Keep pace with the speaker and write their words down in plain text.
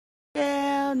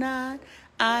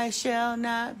shall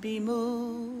not be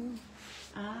moved.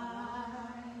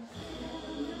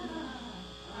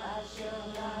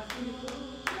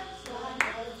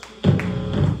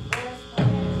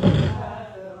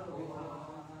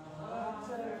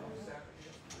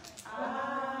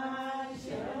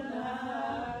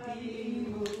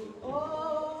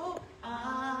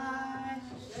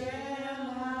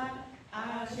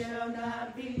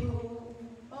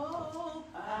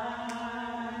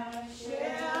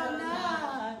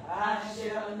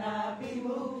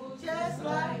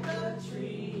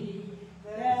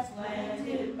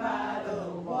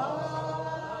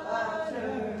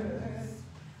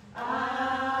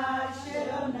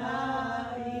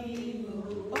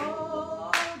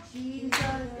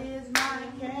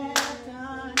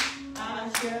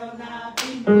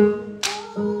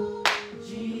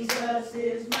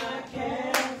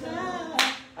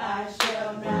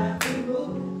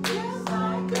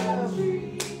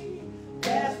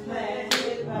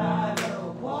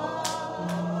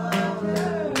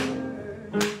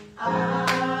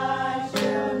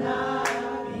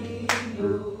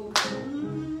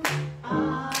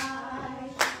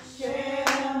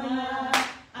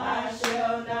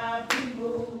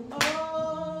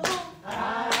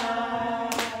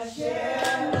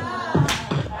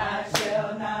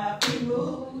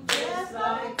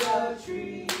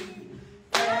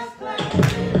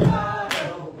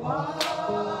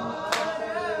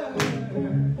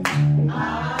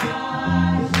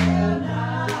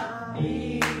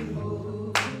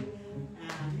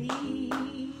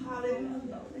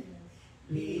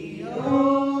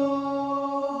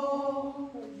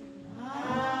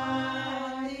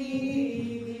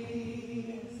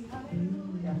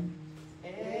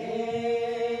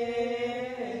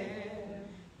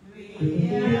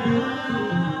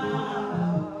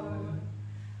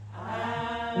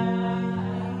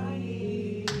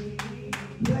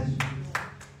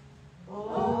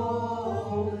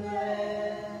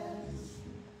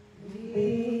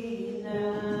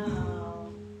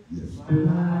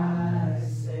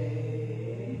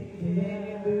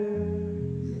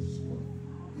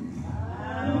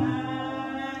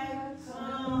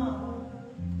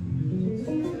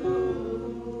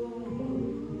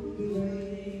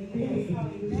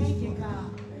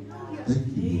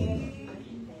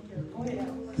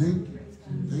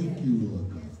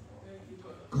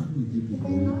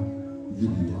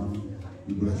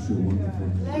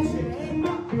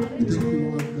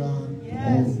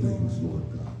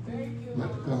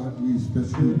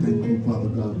 Thank you, Father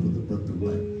God, for the breath of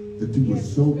life, that you were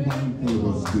so mindful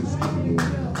of us this day, Lord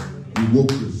God. You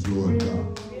woke us, Lord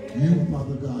God. You,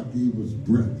 Father God, gave us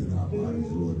breath in our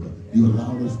bodies, Lord God. You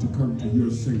allowed us to come to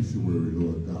your sanctuary,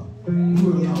 Lord God.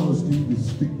 You allowed us to even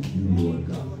speak to you, Lord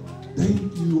God.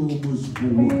 Thank you, O merciful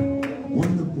one,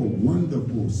 wonderful,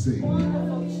 wonderful Savior.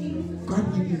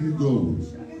 God, we give you glory.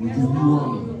 We give you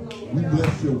honor. We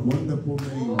bless your wonderful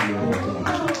name, Lord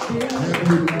God. Have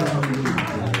your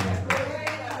way,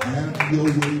 have your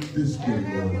way this day,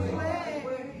 Lord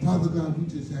God. Father God, we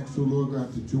just ask, so Lord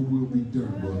God, that your will be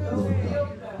done, Lord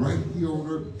God. Right here on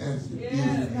earth as it is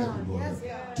in heaven, Lord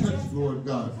God. Touch, Lord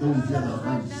God, those that are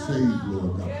unsaved,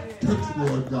 Lord God. Touch,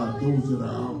 Lord God, those that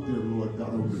are out there, Lord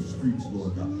God, on the streets,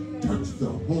 Lord God. Touch the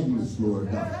homeless,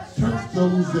 Lord God. Touch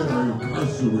those that are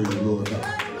incarcerated, Lord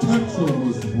God. Touch, O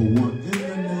merciful one, in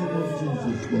the name of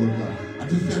Jesus, Lord God. I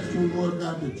just ask, oh Lord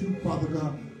God, that you, Father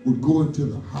God, would go into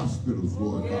the hospitals,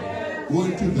 Lord God. Go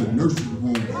into the nursing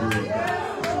homes, Lord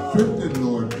God. Strengthen,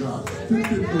 Lord God.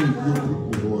 Strengthen those your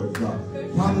people, Lord God.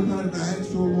 Father God, and I ask,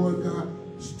 oh Lord God,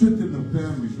 strengthen the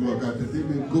families, Lord God, that they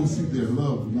may go see their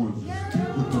loved ones and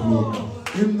speak with them, Lord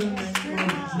God. In the name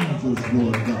of Jesus,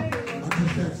 Lord God. I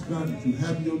just ask, God, that you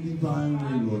have your divine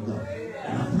way, Lord God.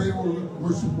 And I pray, oh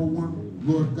merciful one,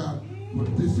 Lord God, for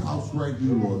this house right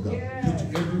here, Lord God. Touch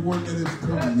everyone that is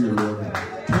coming here, Lord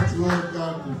God. Touch, Lord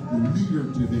God, the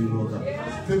leader today, Lord God.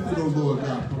 Strengthen, oh Lord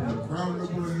God, from the crown of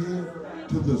her head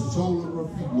to the sole of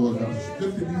her feet, Lord God.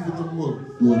 Strengthen even the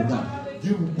more, Lord God.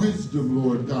 Give wisdom,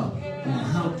 Lord God, on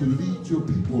how to lead your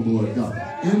people, Lord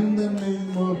God. In the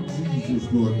name of Jesus,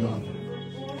 Lord God.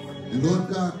 And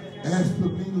Lord God, as for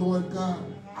me, Lord God,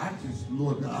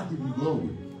 Lord God, I give you glory.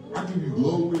 I give you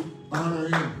glory, honor,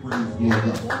 and praise, Lord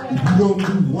God. If you don't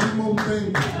do one more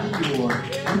thing for me, Lord,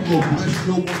 I'm going to bless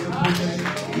your wonderful name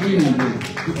anyway.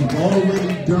 Because you've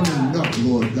already done enough,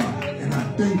 Lord God. And I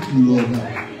thank you, Lord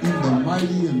God, in the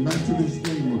mighty and matchless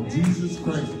name of Jesus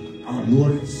Christ, our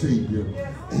Lord and Savior.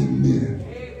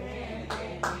 Amen.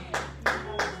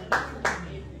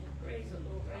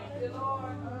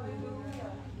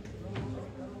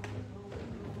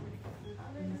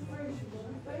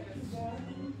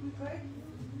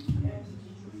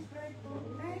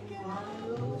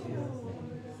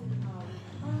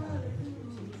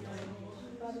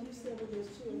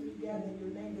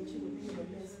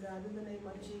 In the name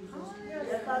of Jesus.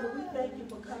 And Father, we thank you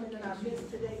for coming in our midst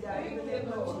today, God, in the name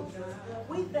of Jesus.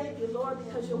 We thank you, Lord,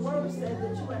 because your word says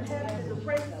that you inhabit the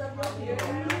praises of your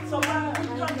people. So, Father, we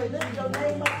come to lift your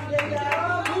name up today,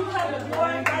 God. We come to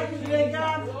glorify you today,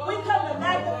 God. We come to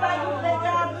magnify you today,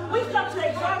 God. We come to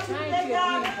exalt you today,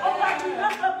 God. Oh, God, we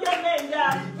lift up your name,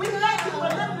 God. We thank you for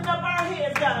lifting up our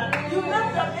heads, God. You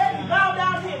lift up every bowed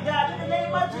down head, God, in the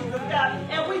name of Jesus, God.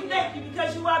 And we thank you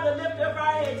because you are the lifter of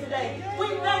our head today. We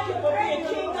thank you for being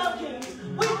King of Kings.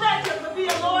 We thank you for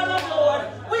being Lord of Lords.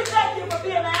 We thank you for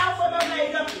being the Alpha and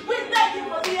Omega. We thank you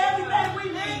for being everything we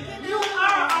need. You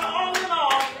are our all in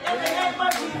all. In the name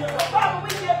of Jesus. So, Father, we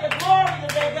give you glory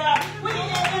today, God. We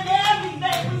in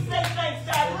everything we say thanks,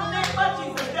 God. In the name of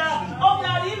Jesus, God. Oh,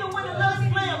 God, even when it looks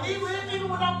slim, even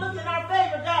when I'm looking in our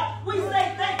favor, God, we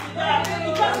say thank you, God.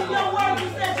 Because in your word you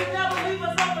said you never leave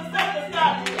us or forsake us,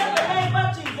 God. In the name of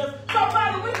Jesus. So,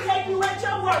 Father, we take you at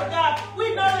your word, God.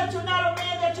 We know that you're not a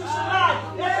man that you should lie.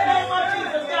 In the name of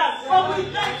Jesus, God. But we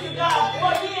thank you, God,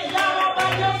 for being God all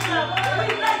by yourself. We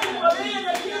thank you for being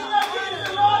the King of Kings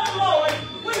and Lord of Lords.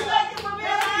 We thank you for being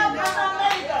the Alpha and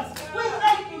Omega. We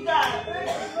thank you, God.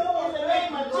 In the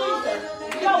name of Jesus.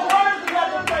 You're worthy of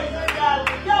the praise, God.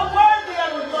 You're worthy of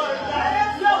the glory, God.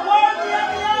 You're worthy of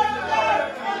the honor,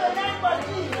 God. In the name of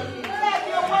Jesus. Have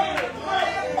your way in this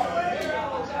place.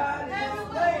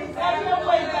 Have your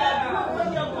way, God. Do it for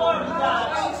your glory, God.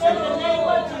 In the name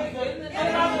of Jesus. And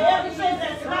Father, everything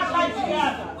that's not like you,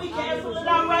 God, we cancel it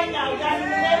out right now, God. In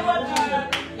the name of Jesus.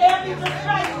 Every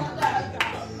distraction, God.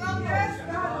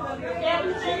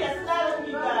 Everything that's not of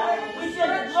you, God. We give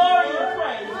you glory and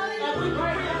praise. And we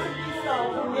decree it to be so.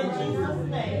 In Jesus'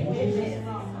 name. Amen.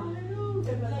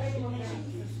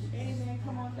 Amen.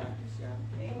 Come on, Dr. Shelley.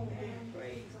 Amen.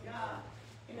 Praise God.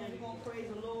 Amen. We're going to praise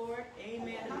the Lord.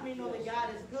 Amen. How many know that God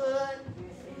is good?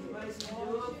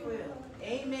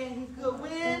 Amen. He's good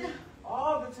when?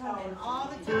 All the time. And all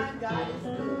the time, God is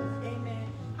good. Amen.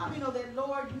 How many know that,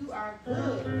 Lord, you are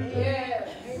good? Amen. Yes.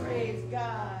 Praise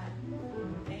God.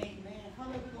 Amen. How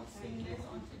many we're going to sing this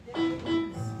on today?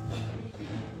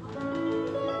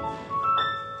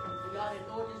 God and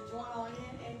Lord, just join on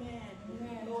in. Amen.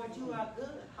 Amen. Lord, you are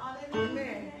good. Hallelujah.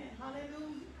 Amen.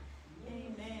 Hallelujah.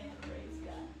 Amen. Praise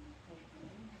God.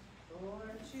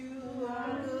 Lord, you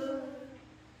are good.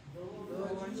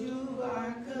 Lord, you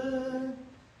are good.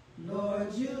 Lord,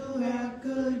 you are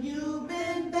good. You've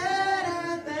been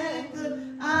better than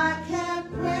good. I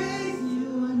can't praise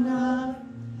you enough.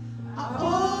 I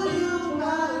owe you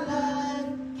my life.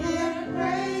 Can't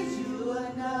praise you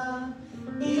enough.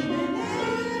 Even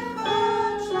if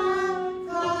I try,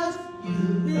 'cause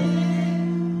you've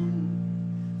been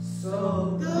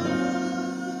so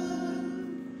good.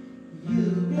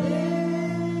 You've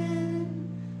been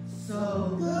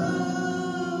so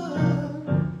good.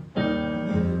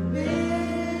 You've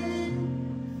been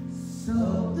so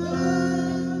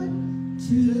good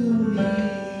to me.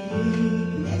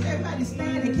 Let everybody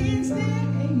stand. They can't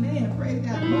stand. Amen. Praise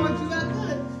God. Lord, you are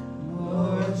good.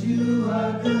 Lord, you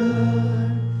are good.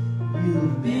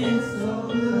 You've been so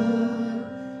good.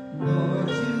 Lord,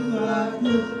 you are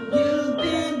good. You've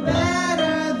been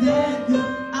better than good.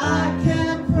 I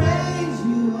can't praise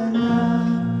you enough.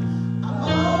 I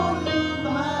owe you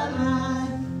my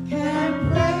life. Can't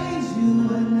praise you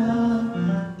enough.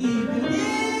 Even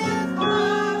if I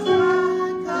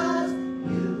try, 'cause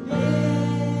you've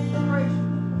been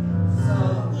so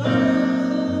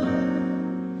good.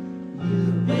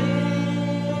 You've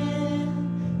been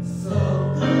so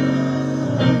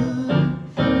good.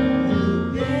 You've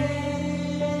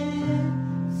been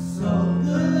so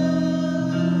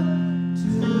good to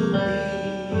me.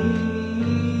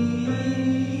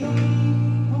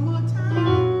 One more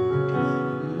time.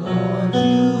 Lord,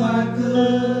 you are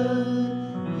good.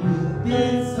 You've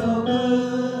been so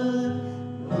good.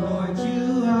 Lord, you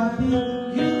are good.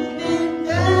 You've been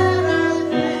better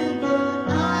than good.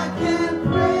 I can't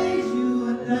praise you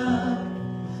enough.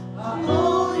 I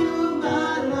owe you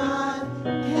my life.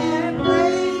 Can't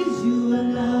praise you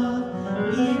enough.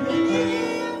 Even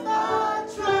if I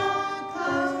try,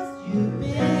 'cause you've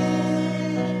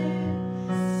been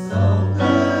so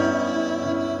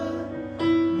good.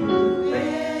 You've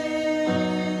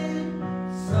been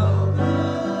so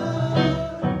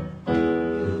good.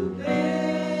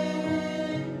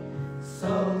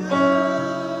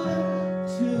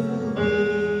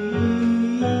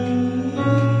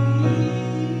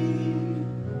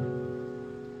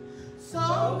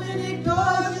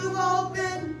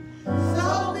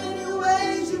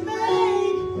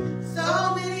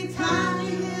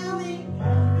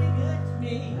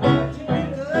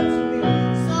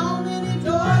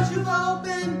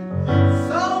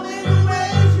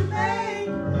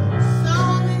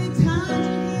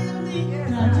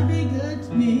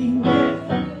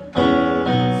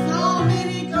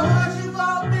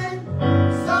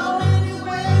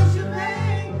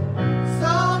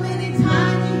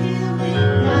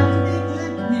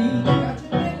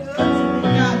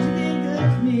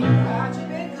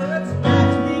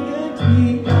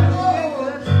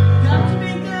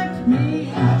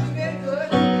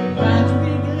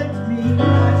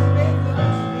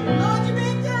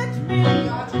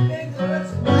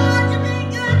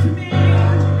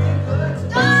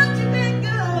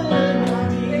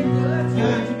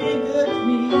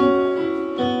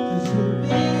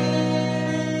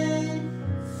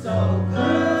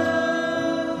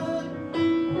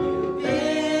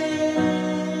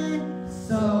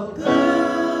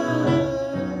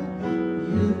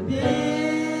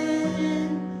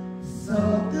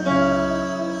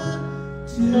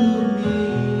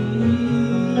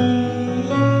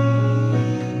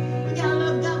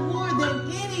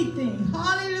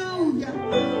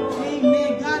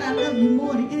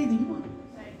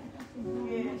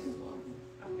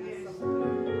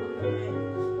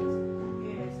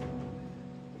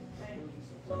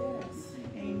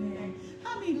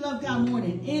 many love God more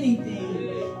than anything?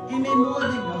 Amen. More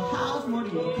than your house, more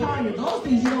than your car. Those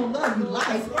things you don't love, you like.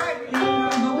 Amen.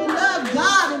 But we love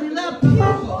God and we love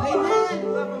people. Amen.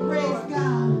 Praise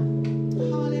God.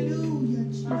 Hallelujah,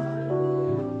 Jesus.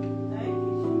 Thank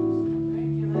you, Jesus.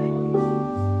 Thank you, thank you,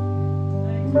 Jesus.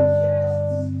 Thank you,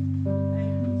 Jesus.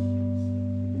 Thank you, Jesus.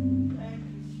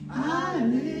 I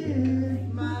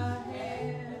lift My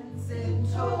hands in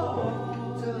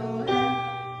total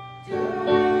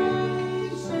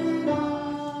adoration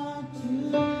unto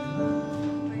you.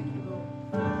 Thank you, Lord.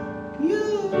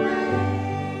 You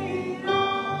reign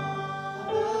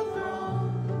on the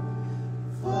throne,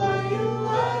 for you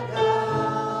are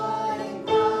God and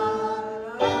God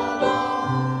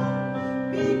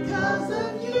alone. Because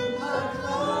of you, my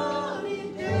cloudy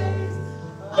days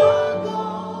are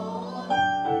gone.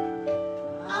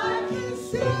 I can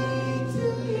sing to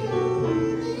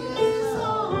you this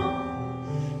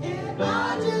song, and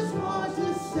I just want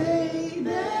to say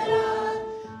that I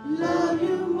love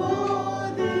you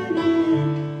more than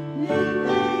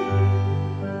anything.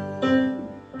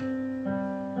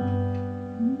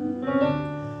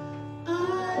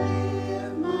 I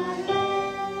lift my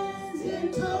hands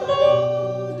in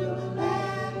total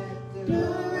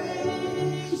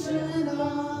adoration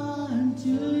unto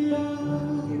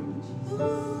you.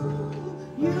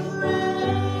 You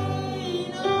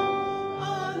reign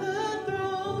on the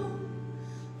throne,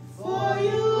 for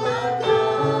you are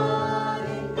God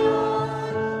and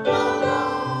God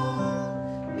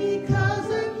alone. Because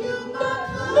of you, my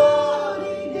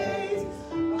cloudy days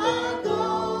are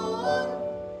gone.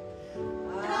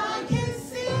 I can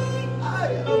sing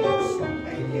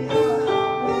hallelujah.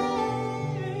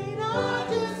 I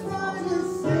just want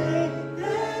to say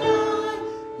that I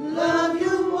love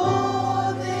you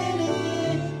more than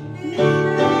anything.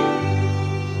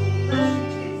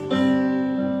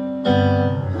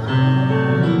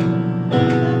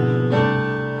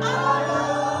 I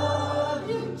love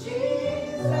you,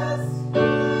 Jesus.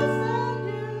 Yes, I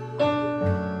do.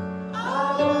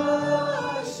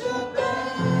 I worship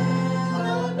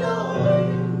and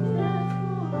adore you.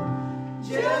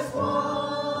 Just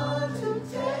want to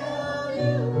tell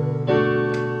you,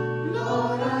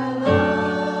 Lord, I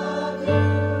love you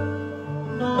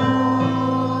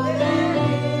more than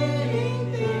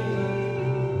anything.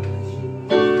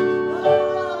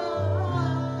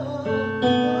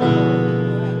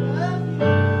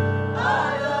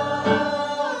 I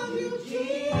love you,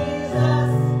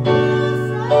 Jesus.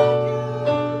 Yes, I do.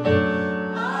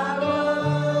 I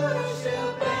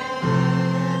worship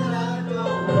and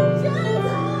adore you.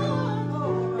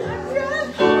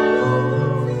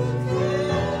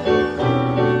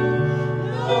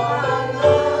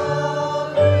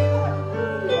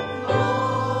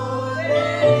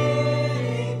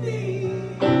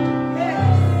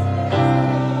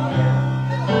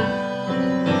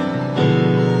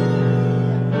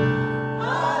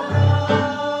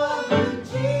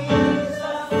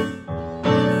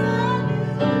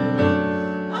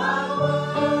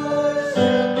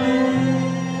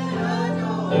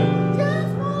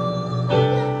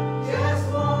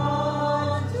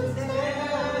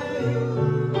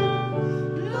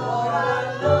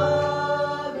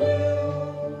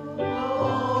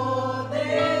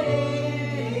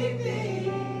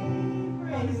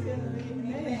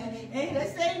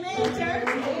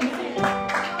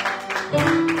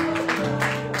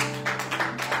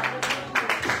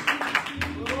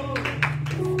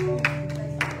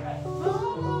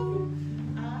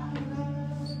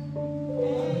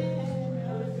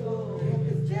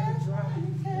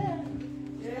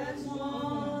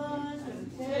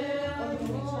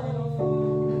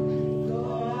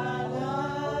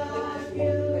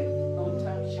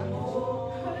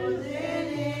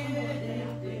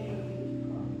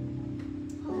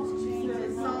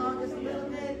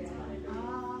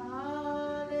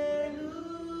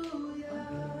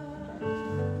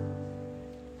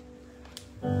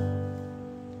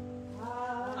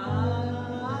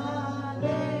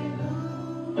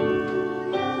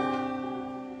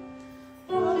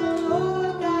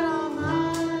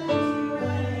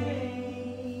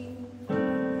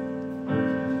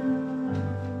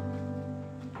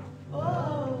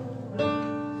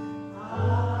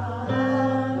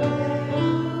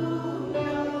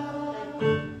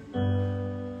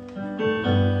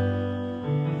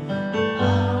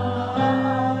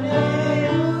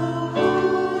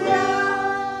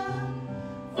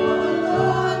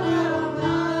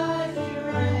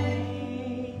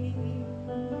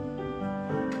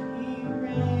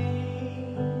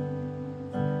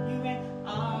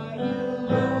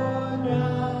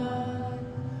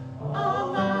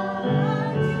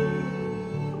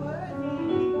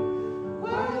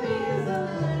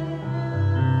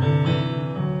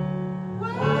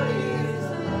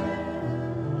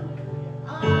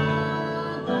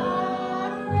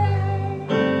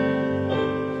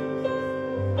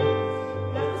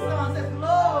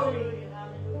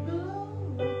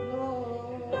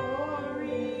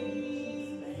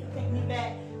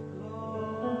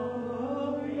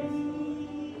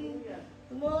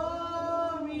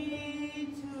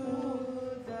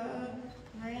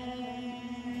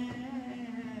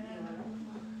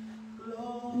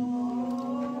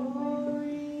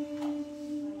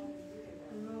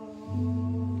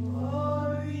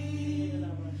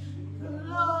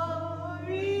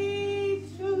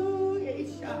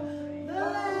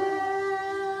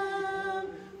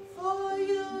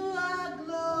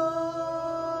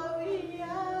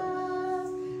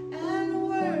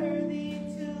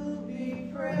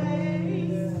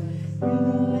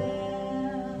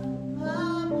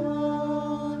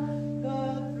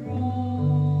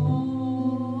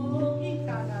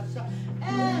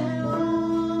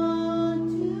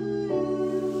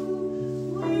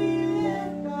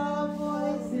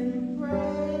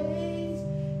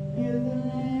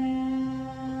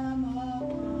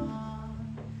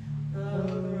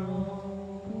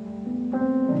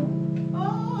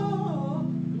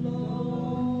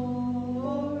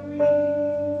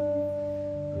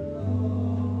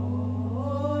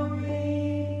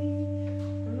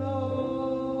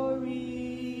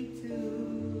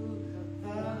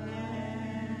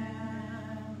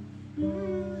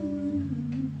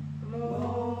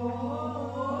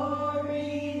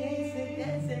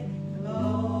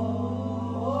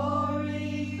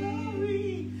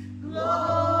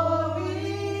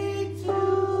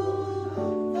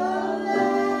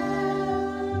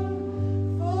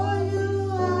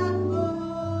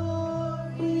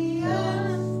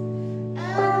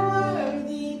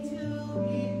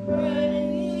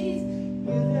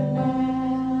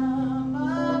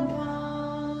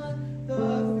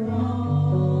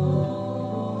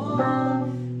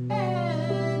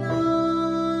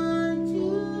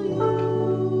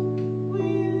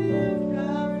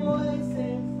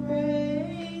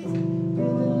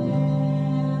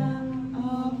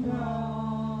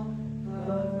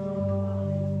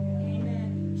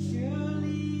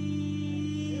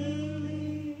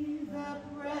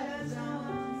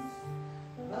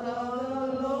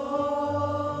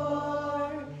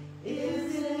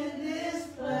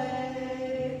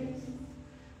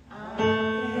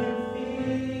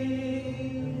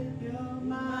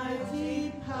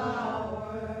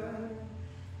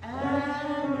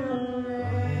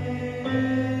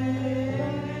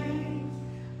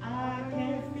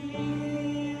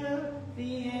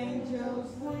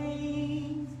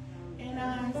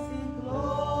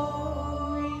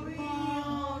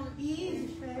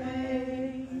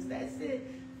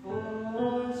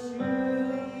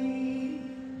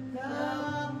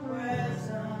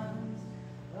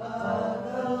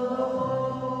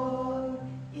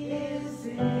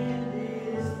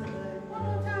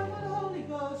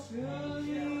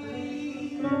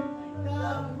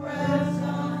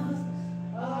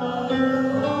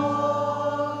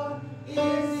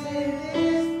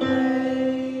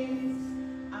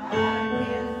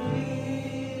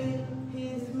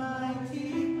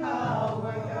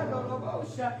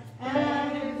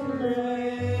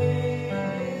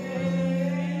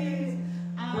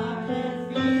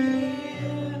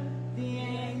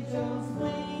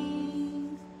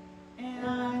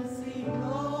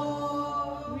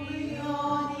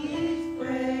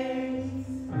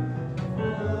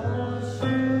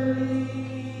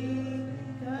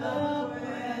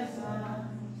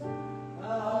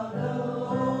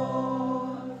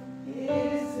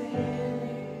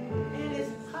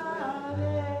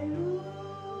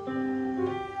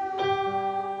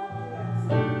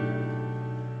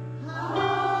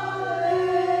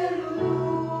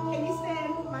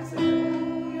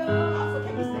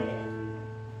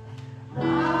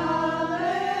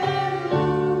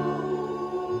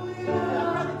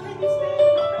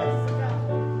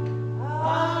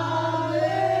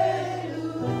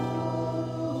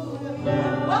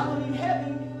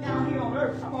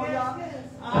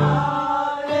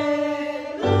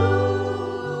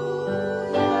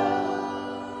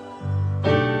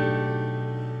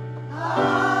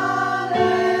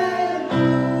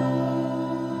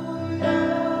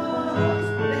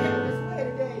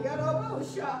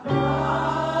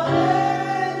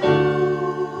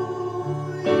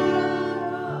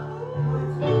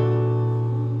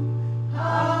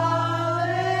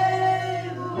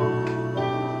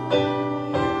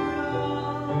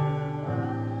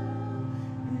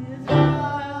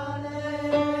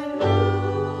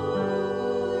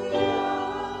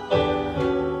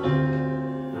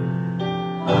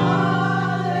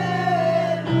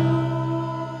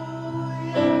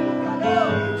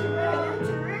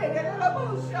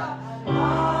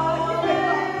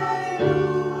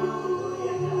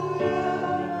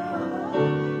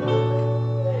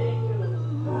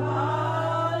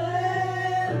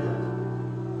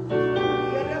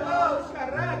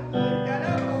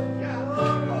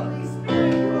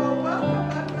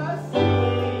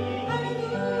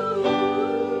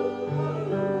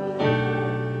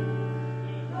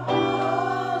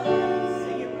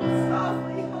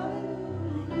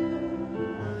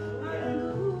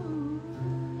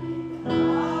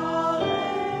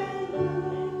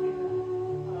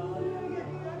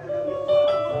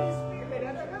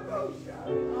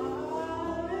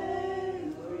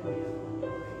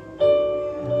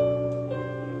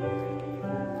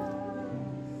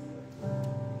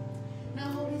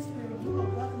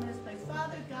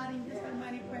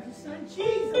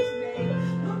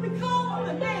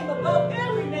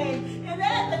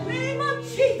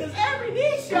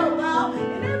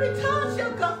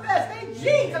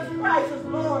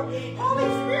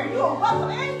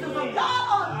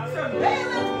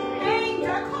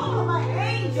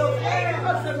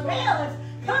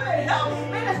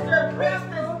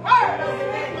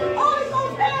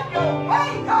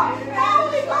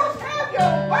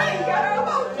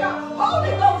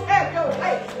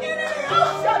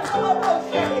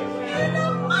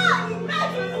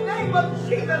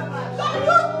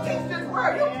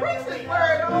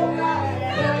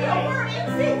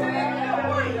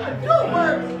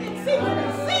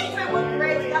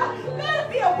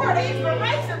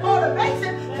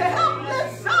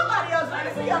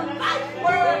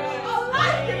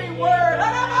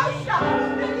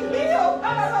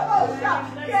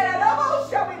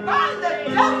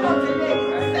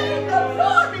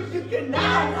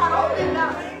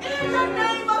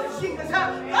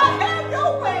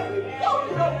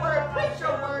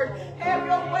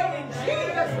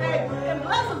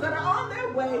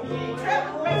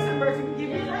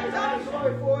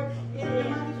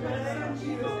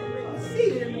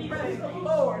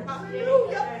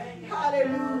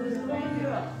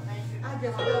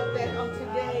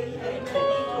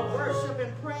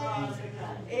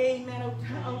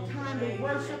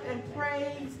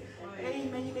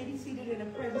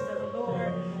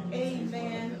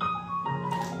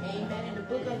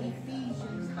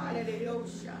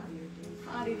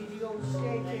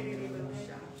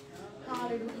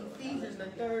 Hallelujah. Ephesians, the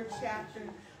 3rd chapter.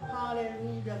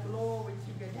 Hallelujah. Glory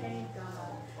to your name,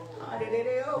 God.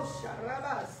 Hallelujah.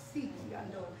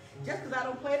 Just because I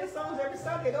don't play the songs every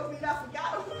Sunday, don't mean I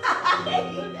forgot them.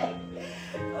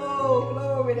 Oh,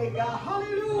 glory to God.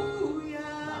 Hallelujah.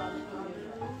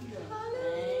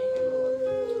 Hallelujah.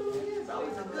 It's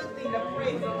always a good thing to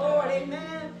praise the Lord.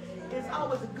 Amen. It's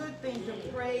always a good thing to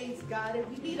praise God. If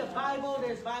you need a Bible,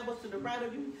 there's Bibles to the right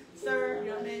of you, sir.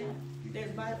 Amen.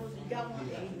 There's Bibles. You got one?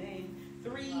 Amen. 3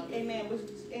 3, amen, which,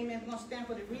 amen, we're going to stand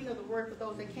for the reading of the word for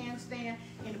those that can stand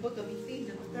in the book of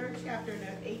Ephesians, the 3rd chapter and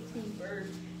the 18th verse.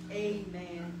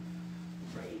 Amen.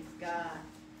 Praise God.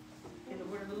 And the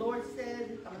word of the Lord says,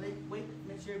 I'm going to wait,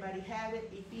 make sure everybody have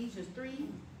it, Ephesians 3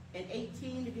 and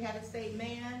 18, if you have it, say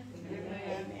amen.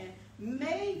 Amen. Amen.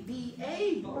 May be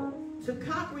able to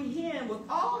comprehend with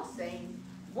all saints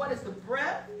what is the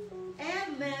breadth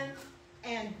and length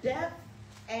and depth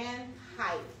and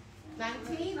height.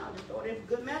 19, I'll just throw it in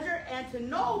for good measure, and to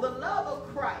know the love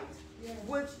of Christ,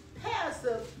 which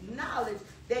passeth knowledge,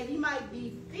 that ye might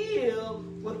be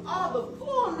filled with all the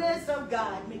fullness of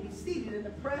God. May be seated in the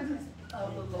presence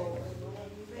of the Lord.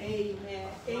 Amen.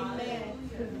 Amen.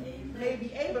 May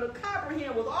be able to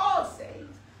comprehend with all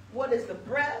saints what is the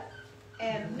breadth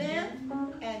and length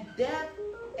and depth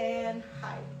and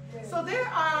height. So there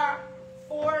are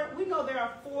four, we know there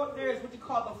are four, there is what you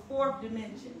call the fourth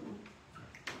dimension.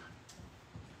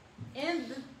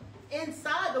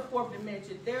 Inside the fourth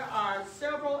dimension, there are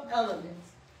several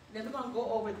elements. Then we're going to go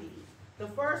over these. The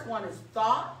first one is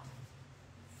thought,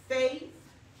 faith,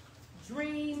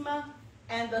 dream,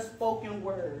 and the spoken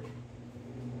word.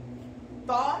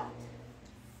 Thought,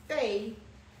 faith,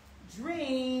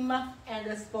 dream, and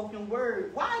the spoken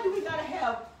word. Why do we got to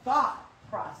have thought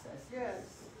process? Yes.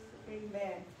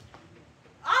 Amen.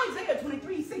 Isaiah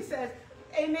 23:6 says,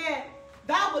 amen,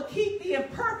 thou will keep thee in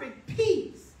perfect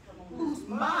peace, whose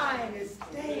mind is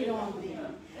stayed on thee.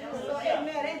 So,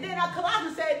 amen. And then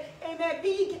Colossians said, amen,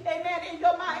 be, amen, in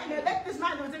your mind, amen, let this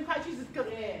mind that was in Christ Jesus,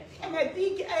 amen,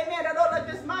 be, amen, and don't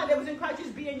let this mind that was in Christ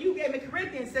Jesus be in you. Amen.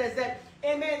 Corinthians says that,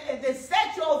 amen, and then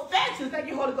set your affections, thank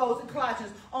you, Holy Ghost, in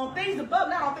Colossians, on things above,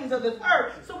 not on things of this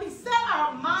earth. So we set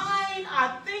our mind,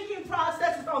 our thinking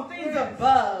processes on things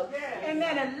above.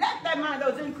 Amen. And let that mind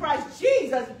that was in Christ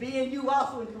Jesus be in you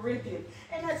also in Corinthians.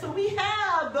 Amen. So we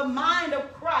have the mind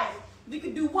of Christ. You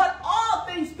can do what? All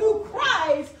things through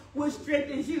Christ, which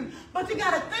strengthens you. But you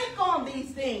got to think on these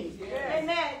things.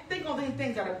 Amen. Think on these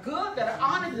things that are good, that are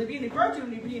honest, that be any virtue,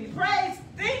 that be any praise.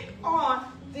 Think on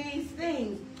these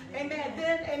things. Amen.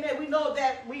 Then, amen, we know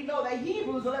that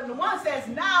Hebrews 11:1 says,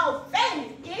 now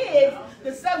faith is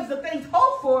the substance of things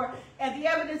hoped for and the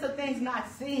evidence of things not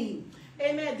seen.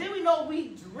 Amen. Then we know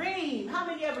we dream. How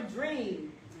many ever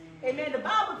dream? Amen. The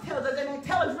Bible tells us, amen,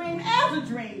 tell a dream as a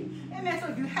dream. Amen. So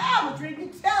if you have a dream, you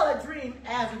tell a dream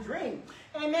as a dream.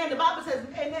 Amen. The Bible says,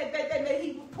 amen, that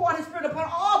he poured his spirit upon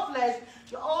all flesh.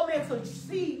 The old man shall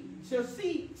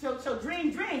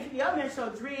dream dreams. The young man shall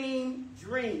dream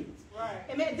dreams. Right.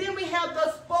 Amen. Then we have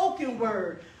the spoken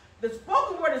word. The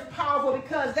spoken word is powerful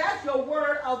because that's your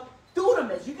word of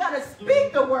dunamis. You got to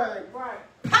speak the word. Right.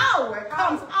 Power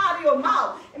comes out of your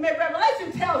mouth. And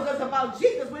Revelation tells us about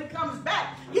Jesus when he comes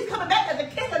back. He's coming back as the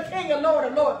King of Kings and Lord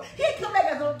of Lords. He didn't come back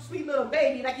as a sweet little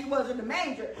baby like he was in the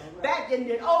manger back in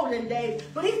the olden days.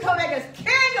 But he's coming back as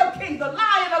King of Kings, the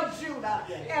Lion of Judah,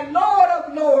 and Lord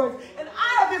of Lords. And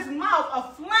out of his mouth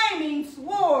a flaming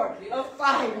sword of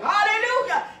fire.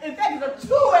 Hallelujah. In fact, it's a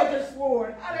two-edged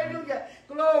sword. Hallelujah.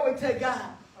 Glory to God.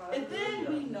 And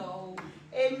then we know,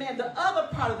 amen, the other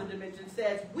part of the dimension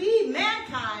says we,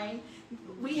 mankind,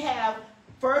 we have,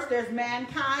 first there's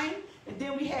mankind, and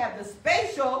then we have the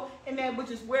spatial, amen, which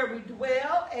is where we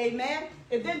dwell, amen.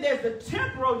 And then there's the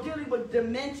temporal, dealing with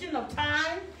dimension of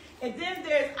time. And then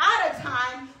there's outer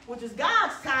time, which is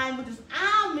God's time, which is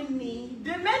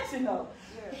omni-dimensional.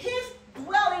 His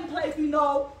dwelling place, we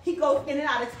know, he goes in and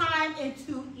out of time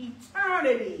into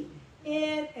eternity.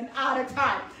 In and out of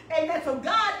time. Amen. So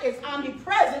God is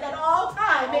omnipresent at all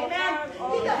times. Amen.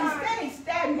 He doesn't stay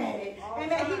stagnated.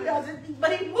 Amen. He doesn't,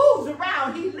 but he moves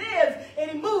around. He lives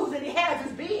and he moves and he has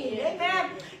his being.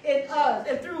 Amen. In us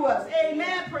and through us.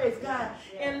 Amen. Praise God.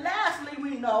 And lastly,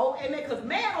 we know, amen, because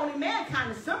only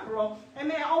mankind is temporal.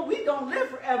 Amen. Oh, we don't live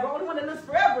forever. Only one that lives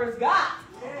forever is God.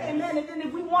 Amen. And then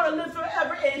if we want to live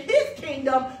forever in his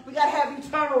kingdom, we got to have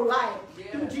eternal life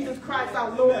through Jesus Christ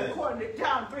our Lord, according to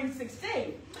John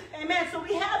 3:16. Amen. So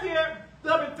we have here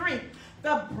number 3,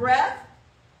 the breadth,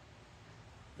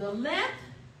 the length,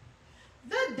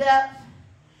 the depth,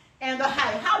 and the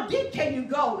height. How deep can you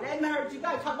go? I heard you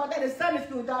guys talk about that in Sunday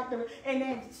school, Dr.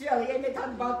 Amen, Shelley. Amen,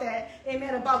 talking about that.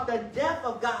 Amen, about the depth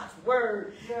of God's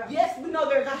word. Yeah. Yes, we know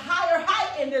there's a higher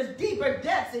height and there's deeper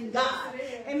depths in God.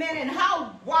 Amen, and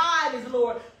how wide is the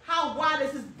Lord? How wide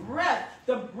is his breadth?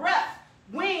 The breadth,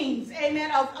 wings, amen,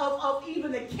 of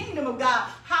even the kingdom of God.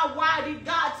 How wide did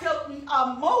God tell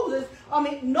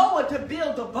Noah to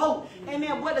build a boat?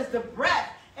 Amen, what is the breadth?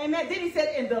 Amen, then he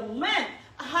said in the length.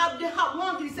 How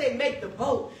long did he say make the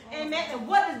boat? Amen. And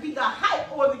what is the height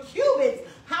or the cubits?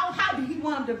 How do he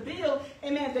want them to build?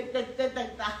 Amen.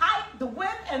 The height, the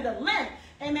width, and the length.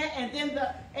 Amen.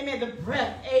 And then the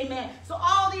breadth. Amen. So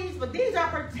all these, but these are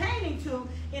pertaining to,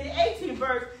 in the 18th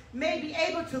verse, may be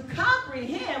able to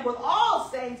comprehend with all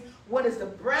saints what is the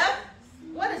breadth,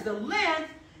 what is the length,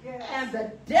 and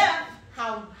the depth,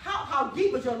 how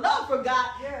deep is your love for God,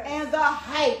 and the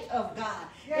height of God.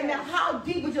 Amen. How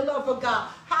deep is your love for God?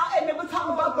 Amen. We're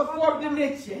talking about the fourth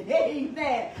dimension.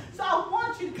 Amen. So I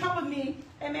want you to come with me,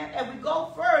 amen, as we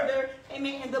go further,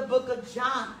 amen, in the book of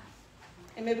John.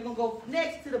 Amen. We're going to go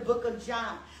next to the book of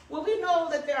John. Well, we know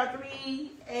that there are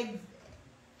three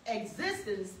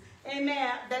existences,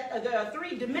 amen, there are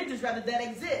three dimensions, rather, that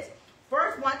exist.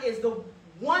 First one is the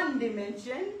one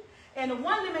dimension. And the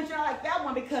one dimension, I like that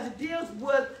one because it deals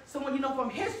with someone you know from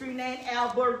history named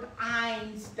Albert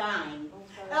Einstein.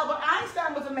 Okay. Albert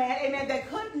Einstein was a man, amen, that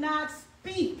could not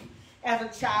speak as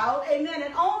a child, amen,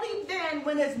 and only then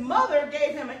when his mother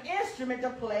gave him an instrument to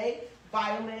play,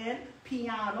 violin,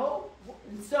 piano,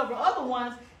 and several other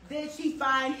ones, did she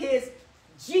find his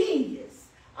genius.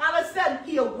 All of a sudden,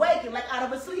 he awakened like out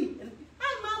of a sleep. And,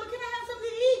 "Hi, Mama, can I have something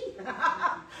to eat?"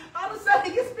 All of a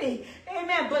sudden, he could speak.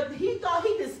 Amen. But he thought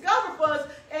he discovered for us,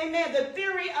 amen, the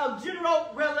theory of general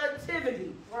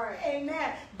relativity. Right.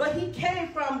 Amen. But he came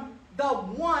from the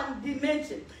one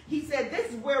dimension. He said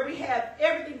this is where we have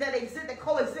everything that exists, that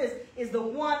coexists, is the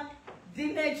one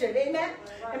dimension. Amen.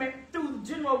 Right. Amen. Through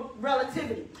general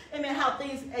relativity. Amen. How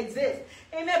things exist.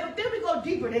 Amen. But then we go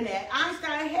deeper than that.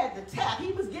 Einstein had the tap.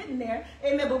 He was getting there.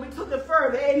 Amen. But we took it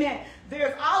further. Amen.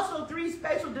 There's also three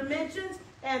spatial dimensions,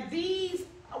 and these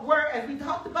were, as we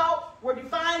talked about, were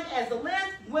defined as the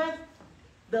length, width,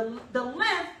 the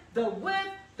length, the width,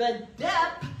 the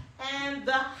depth, and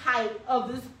the height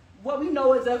of this, what we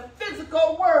know is a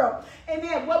physical world.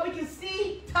 Amen. What we can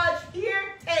see, touch,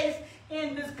 hear, taste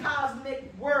in this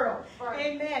cosmic world. Right.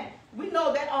 Amen. We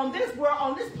know that on this world,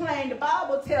 on this plane, the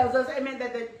Bible tells us, amen,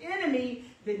 that the enemy,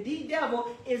 the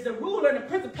devil, is the ruler and the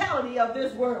principality of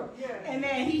this world. Yes.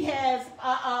 Amen. He has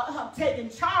taken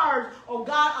charge, or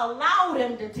God allowed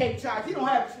him to take charge. He don't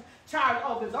have charge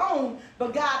of his own,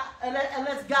 but God,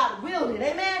 unless God willed it.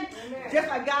 Amen? Amen. Just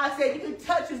like God said, you can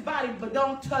touch his body, but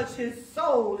don't touch his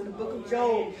soul in the book of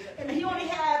Job. And he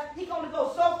can only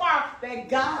go so far that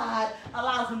God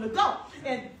allows him to go.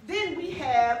 And then we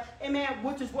have, amen,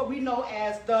 which is what we know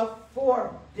as the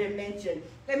fourth dimension.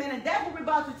 Amen. And that's what we're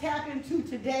about to tap into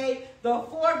today, the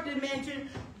fourth dimension.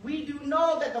 We do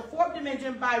know that the fourth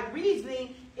dimension, by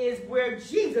reasoning, is where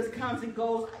Jesus comes and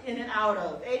goes in and out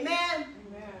of. Amen.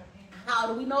 How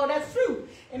do we know that's true?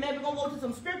 Amen. We're going to go to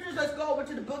some scriptures. Let's go over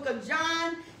to the book of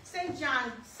John. St.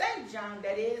 John,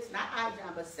 that is, not I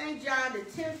John, but St. John, the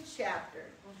 10th chapter.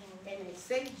 Amen.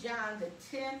 St. John,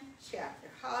 the 10th chapter.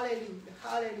 Hallelujah.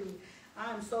 Hallelujah.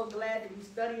 I'm so glad to be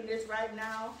studying this right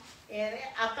now. And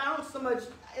I found so much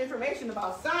information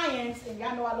about science, and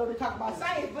y'all know I love to talk about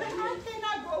science, but I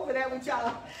cannot go over that with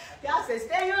y'all. Y'all said,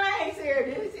 stay in your lanes here.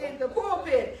 This is the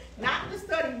pulpit, not the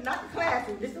study, not the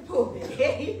classroom, this is the pulpit.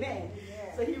 Amen.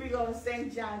 Yeah. So here we go in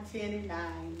St. John 10 and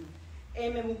 9.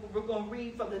 Amen. We're going to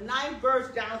read from the 9th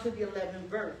verse down to the 11th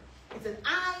verse. It says,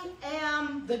 I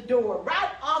am the door.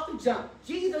 Right off the jump,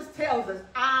 Jesus tells us,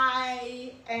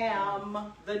 I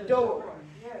am the door.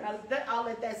 Now, I'll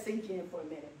let that sink in for a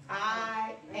minute.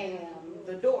 I am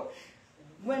the door.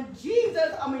 When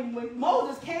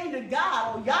Moses came to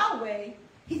God, or Yahweh,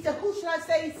 he said, who should I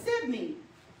say sent me?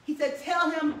 He said, tell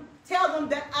them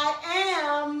that I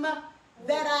am that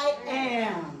I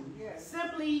am.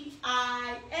 Simply,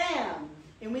 I am.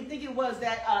 And we think it was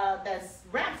that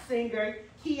rap singer,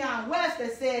 Keon West,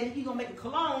 that said he's going to make a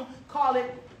cologne, call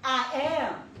it I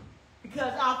am.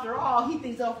 Because after all,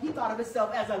 he thought of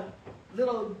himself as a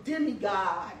little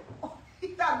demigod. He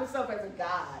thought of himself as a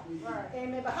God. Right.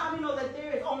 Amen. But how do we know that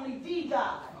there is only the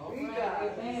God? The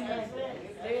God. Amen.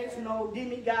 There's no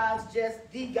demigods,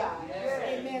 just the God.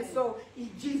 Yes. Amen. So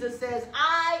Jesus says,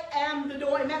 I am the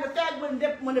door. As a matter of fact, when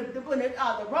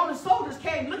the Roman soldiers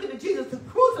came looking at Jesus to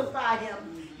crucify him,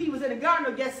 he was in the Garden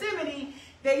of Gethsemane.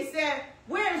 They said,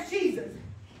 where is Jesus?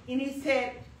 And he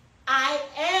said, I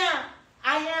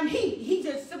am he. He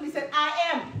just simply said,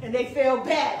 I am. And they fell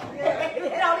back.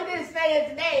 They only didn't say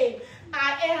his name.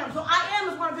 I am. So I am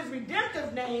is one of his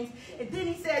redemptive names. And then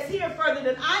he says here further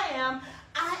than I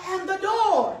am the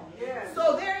door. Yes.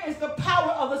 So there is the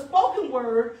power of the spoken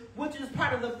word, which is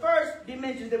part of the first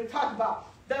dimension that we talked about.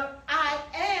 The I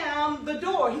am the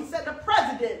door. He said the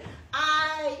president,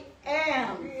 I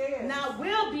am. Yes. Now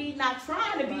will be, not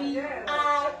trying to be, yes.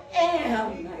 I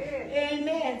am. Yes.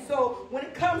 Amen. So when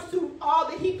it comes to all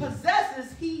that he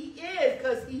possesses, he is,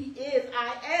 because he is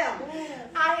I am.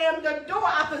 I am the door.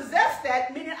 I possess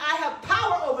that, meaning I have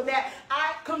power over that.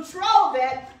 I control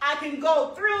that. I can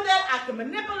go through that. I can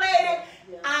manipulate it.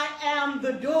 I am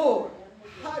the door.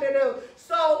 Hallelujah.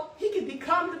 So he can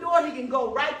become the door. He can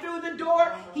go right through the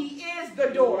door. He is the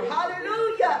door.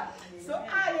 Hallelujah. So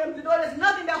I am the door. There's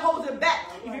nothing that holds it back.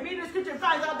 If you read the scripture, it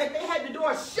finds out that they had the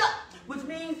door shut, which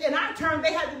means in our term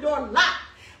they had the door locked,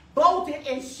 bolted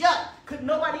and shut. Could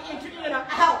nobody enter in or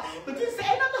out. But you say,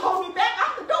 ain't nothing holding me back.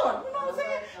 I'm the door. You know what I'm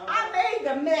saying? I made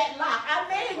the mat lock. I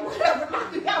made whatever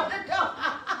lock you out the door.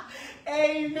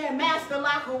 Amen. Master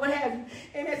lock or what have you.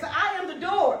 Amen. So I am the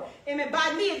door. Amen.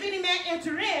 By me, if any man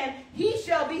enter in, he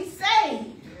shall be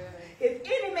saved. If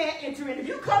any man enter in, if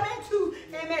you come into,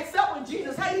 amen, sup with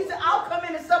Jesus, how he said, I'll come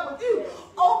in and sup with you.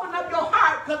 Open up your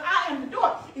heart, because I am the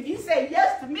door. If you say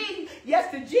yes to me, yes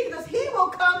to Jesus, he will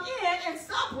come in and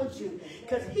sup with you,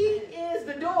 because he is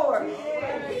the door.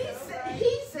 And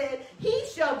he said, he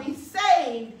shall be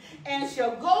saved and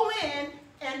shall go in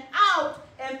and out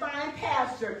and find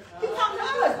pasture. He comes to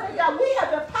us. Praise God. We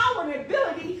have the power and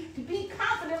ability to be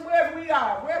confident wherever we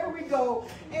are, wherever we go.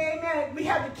 Amen. We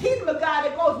have the kingdom of God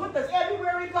that goes with us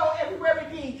everywhere we go, everywhere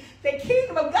we be. The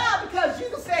kingdom of God, because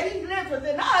Jesus said he lives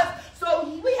within us.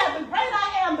 So we have the great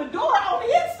I am, the door on the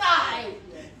inside.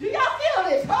 Do y'all feel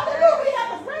this? Hallelujah. We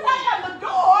have the great I am, the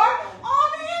door on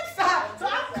the inside. So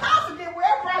I'm confident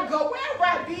wherever I go, wherever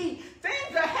I be.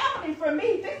 Things are happening for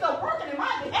me. Things are working in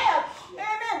my behalf.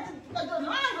 Amen. The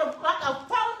lines are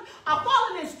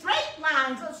falling in straight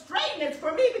lines of straightness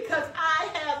for me, because I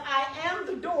am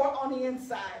the door on the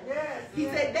inside. Yes, he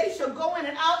said they shall go in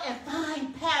and out and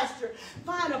find pasture,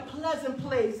 find a pleasant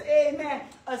place. Amen.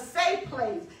 A safe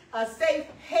place, a safe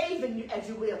haven, as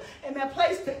you will. Amen. A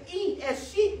place to eat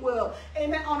as sheep will.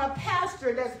 Amen. On a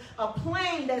pasture that's a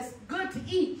plain that's good to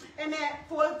eat. Amen.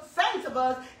 For saints of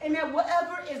us, amen,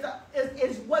 whatever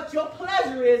is what your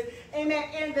pleasure is, amen,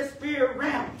 in the spirit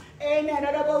realm. Amen.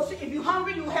 If you're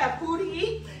hungry, you have food to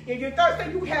eat. If you're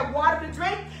thirsty, you have water to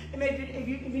drink. Amen. If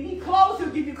you need clothes, he'll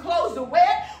give you clothes to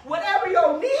wear. Whatever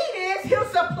your need is, he'll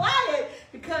supply it,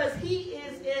 because he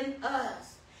is in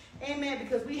us. Amen.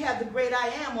 Because we have the great I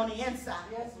am on the inside.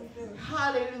 Yes, we do.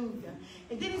 Hallelujah.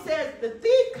 And then he says, the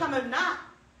thief cometh not,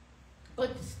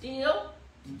 but to steal,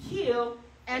 to kill,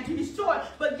 and to destroy.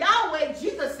 But Yahweh,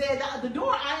 Jesus said, the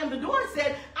door, I am the door,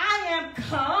 said, I am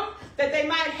come that they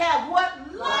might have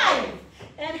what? Life.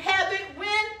 And have it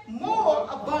when? More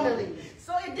abundantly.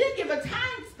 So it didn't give a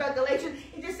time speculation.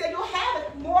 It just said you'll have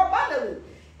it more abundantly.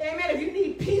 Amen. If you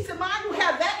need peace of mind, you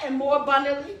have that and more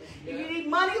abundantly. If you need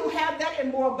money, you have that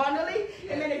and more abundantly.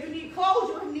 Amen. If you need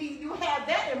clothes, you have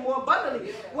that and more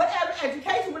abundantly. Whatever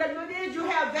education, whatever it is, you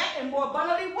have that and more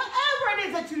abundantly. Whatever it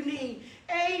is that you need.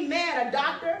 Amen. A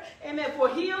doctor, amen, for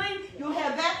healing, you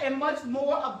have that and much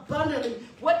more abundantly.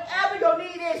 Whatever your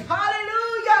need is, hallelujah.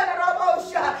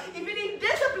 If you need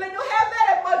discipline, you have that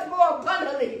and much more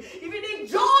abundantly. If you need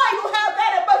joy, you have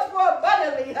that and much more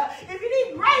abundantly. If you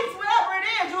need grace, whatever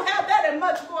it is, you have that and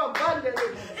much more abundantly.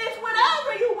 It's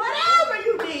whatever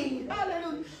you need,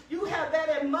 hallelujah, you have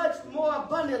that and much more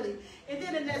abundantly. And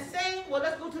then in that same, well,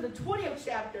 let's go to the 20th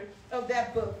chapter of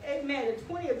that book. Amen, the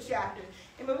 20th chapter.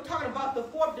 And we're talking about the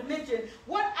fourth dimension.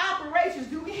 What operations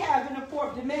do we have in the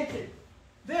fourth dimension?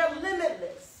 They're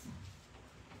limitless.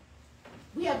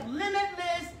 We have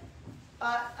limitless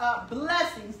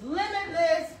blessings,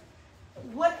 limitless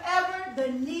whatever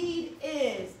the need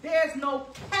is. There's no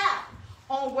cap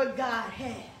on what God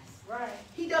has. Right.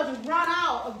 He doesn't run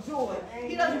out of joy. Amen.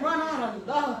 He doesn't run out of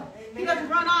love. Amen. He doesn't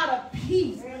run out of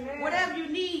peace. Amen. Whatever you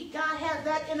need, God has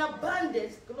that in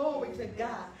abundance. Glory to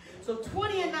God. So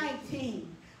 20 and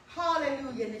 19.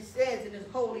 Hallelujah. And it says in his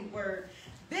holy word,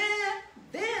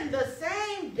 then the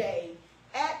same day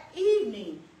at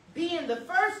evening, being the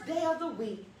first day of the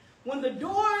week, when the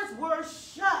doors were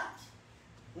shut.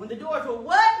 When the doors were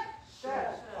what?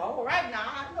 Shut. All right, now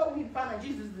I know we find out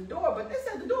Jesus is the door, but this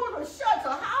says the doors were shut. So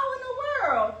how in the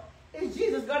world is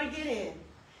Jesus going to get in?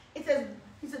 It says,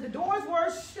 he said the doors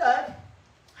were shut,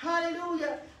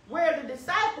 hallelujah, where the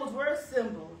disciples were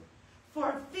assembled.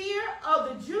 For fear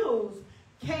of the Jews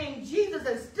came Jesus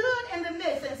and stood in the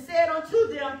midst and said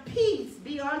unto them, peace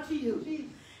be unto you.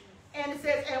 And it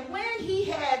says, and when he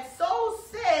had so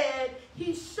said,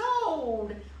 he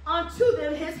showed unto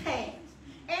them his hands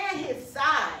and his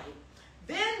side.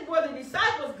 Then were the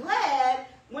disciples glad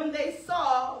when they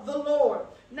saw the Lord.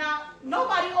 Now,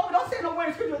 nobody opened, don't say nowhere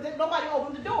in Scripture that nobody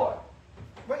opened the door.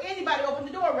 Or anybody opened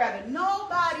the door, rather.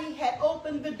 Nobody had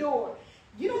opened the door.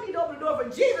 You don't need to open the door for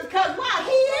Jesus, because why?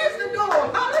 He is the door.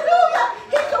 Hallelujah.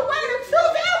 He's the way, the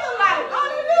truth, and the life.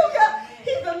 Hallelujah.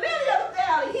 He's the lily of the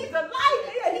valley. He's the light.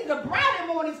 He's the bright and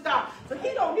morning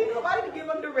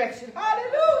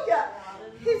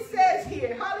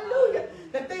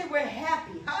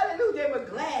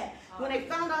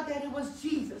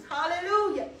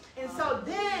Hallelujah. And so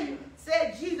then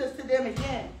said Jesus to them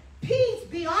again, peace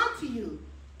be unto you.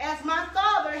 As my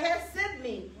Father has sent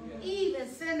me, even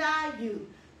send I you.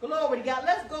 Glory to God.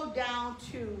 Let's go down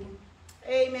to,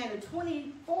 amen, the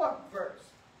 24th verse.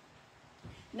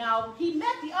 Now, he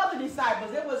met the other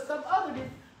disciples. There was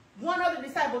one other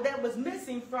disciple that was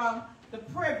missing from the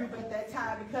prayer group at that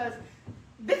time, because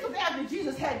this was after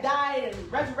Jesus had died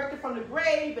and resurrected from the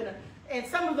grave, and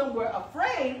some of them were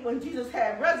afraid when Jesus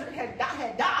had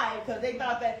died, because they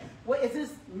thought that, well, is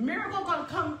this miracle going to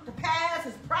come to pass?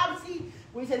 His prophecy,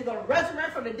 when he said he's going to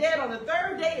resurrect from the dead on the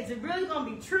third day, is it really going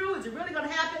to be true? Is it really going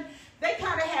to happen? They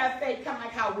kind of have faith, kind of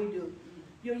like how we do.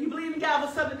 You believe in God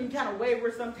for something, you kind of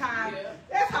waver sometimes. Yeah.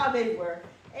 That's how they were.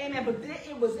 Amen. But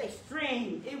it was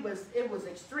extreme. It was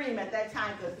extreme at that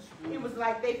time, because it was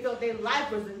like they felt their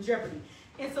life was in jeopardy.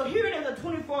 And so here it is, the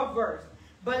 24th verse.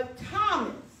 But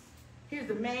Thomas, here's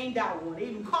the main doubter one. They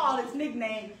even call his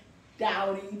nickname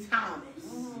Doubting Thomas.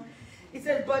 Mm-hmm. He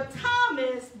says, but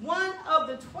Thomas, one of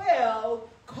the 12,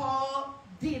 called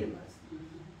Didymus,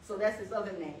 so that's his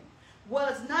other name,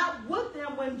 was not with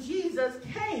them when Jesus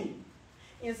came.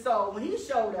 And so when he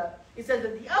showed up, it says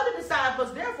that the other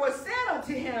disciples therefore said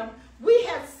unto him, we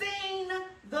have seen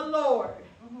the Lord.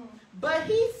 Mm-hmm. But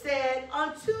he said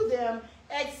unto them,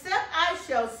 except I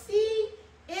shall see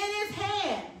in his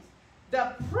hands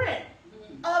the print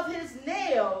of his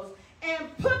nails,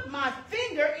 and put my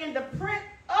finger in the print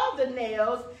of the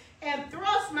nails, and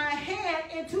thrust my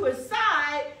hand into his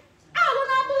side, I will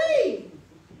not believe.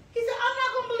 He said, I'm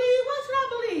not going to believe. What should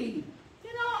I believe?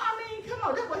 Come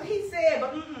on, that's what he said,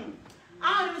 but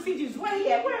I don't even see Jesus. Where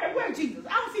he at? Where's Jesus?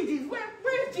 I don't see Jesus.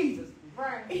 Where's Jesus?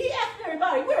 Right. He asked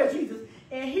everybody, where's Jesus?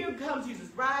 And here comes Jesus,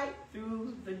 right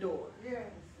through the door. Yes.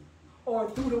 Or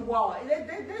through the wall.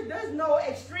 There's no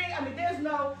extreme, there's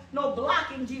no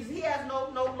blocking Jesus. He has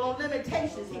no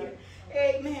limitations here.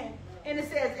 Amen. And it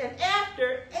says, and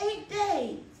after 8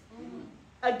 days,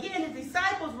 again his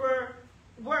disciples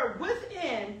were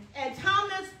within, and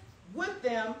Thomas with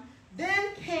them.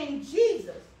 Then came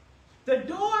Jesus, the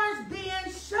doors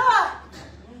being shut.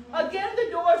 Again, the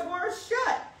doors were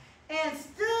shut, and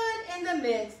stood in the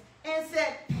midst and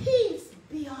said, peace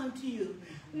be unto you.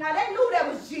 Now they knew that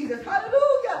was Jesus.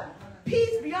 Hallelujah.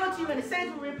 Peace be unto you. And the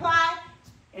saints would reply,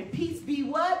 and peace be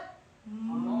what?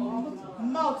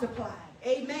 Multiplied.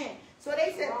 Amen. So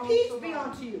they said, peace be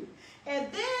unto you. And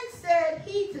then said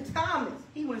he to Thomas,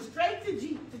 he went straight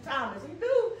to Thomas. He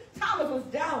knew Thomas was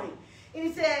doubting. And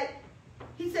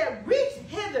he said, reach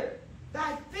hither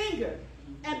thy finger,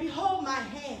 and behold my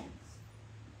hands.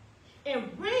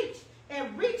 And reach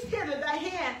hither thy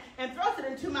hand, and thrust it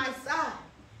into my side.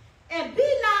 And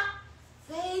be not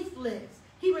faithless.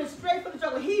 He went straight for the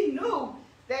trouble. He knew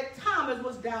that Thomas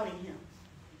was doubting him,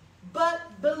 but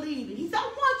believing. He said, I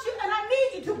want you, and I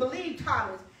need you to believe,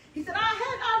 Thomas. He said,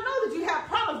 I know that you have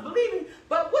promise believing,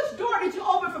 but which door did you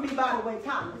open for me, by the way,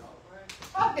 Thomas?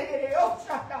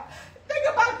 Think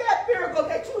about that miracle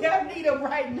that you have need of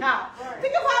right now. Right.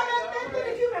 Think about that thing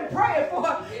that you've been praying for.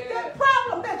 Yeah. That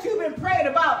problem that you've been praying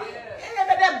about. Yeah.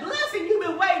 And that blessing you've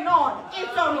been waiting on.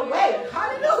 It's on the way.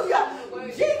 Hallelujah.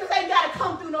 Jesus ain't got to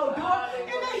come through no door. And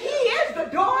then he is the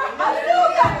door.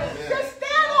 Hallelujah. Just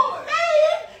stand on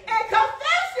faith and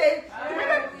confess it.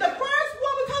 Remember, the first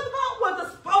one we talked about was the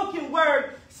spoken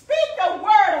word. Speak the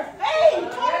word of faith.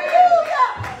 Hallelujah.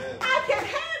 I can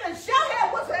have and shall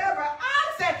have whatsoever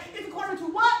I say. It's according to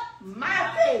what?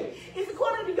 My faith. Is it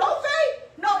according to your faith?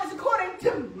 No, it's according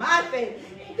to my faith.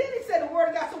 And then he said the word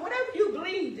of God. So whatever you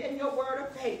believe in your word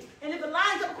of faith. And if it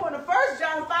lines up according to 1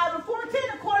 John 5:14,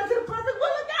 according to the perfect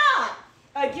will of God.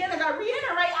 Again, as I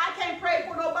reiterate, I can't pray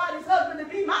for nobody's husband to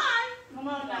be mine. Come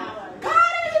on now. God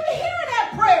ain't even hearing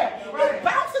that prayer. Right. It's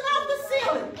bouncing off the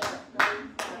ceiling.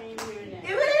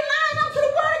 If it ain't lined up to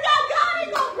the word of God, God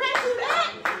ain't going to grant you that.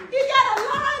 You got to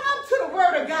line up to the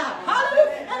word of God.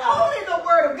 Hallelujah. And only the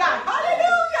word of God.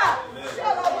 Hallelujah.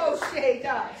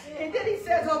 And then he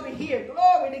says over here,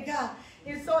 glory to God.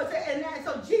 And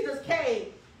so Jesus came.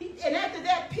 And after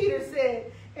that, Peter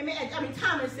said,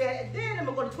 Thomas said, then I'm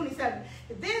going to go to 27.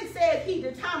 Then said he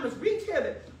to Thomas, reach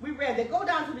hither. We read that. Go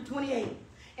down to the 28.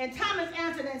 And Thomas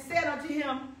answered and said unto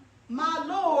him, my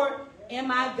Lord and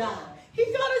my God. He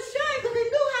felt ashamed because he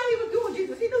knew how he was doing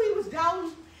Jesus. He knew he was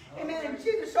doubting. Amen. And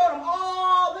Jesus showed him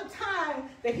all the time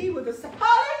that he was the Son.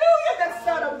 Hallelujah, the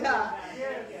Son of God.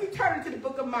 We turn to the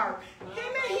book of Mark.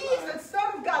 Amen. He's the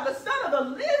Son of God, the Son of the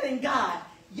living God.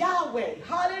 Yahweh.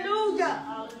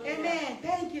 Hallelujah. Amen.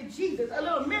 Thank you, Jesus. A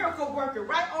little miracle worker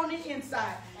right on the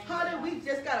inside. Hallelujah. We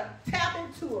just got to tap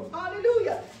into him.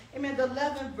 Hallelujah. Amen. The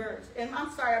 11th verse. And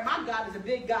I'm sorry, my God is a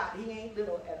big God. He ain't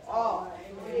little at all.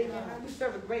 Amen.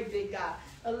 serve a great big God.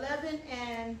 11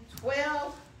 and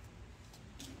 12.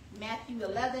 Matthew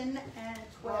 11 and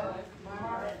 12.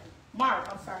 Mark,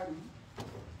 I'm sorry.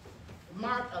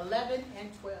 Mark 11 and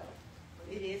 12.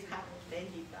 It is hot.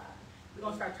 Thank you, God. We're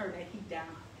going to start turning that heat down.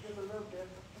 It's a little bit.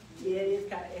 Yeah, it is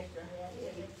kind of extra.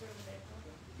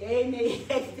 Amen.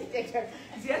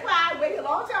 See, that's why I waited a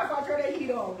long time before I turn that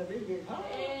heat on. Because it gets hot.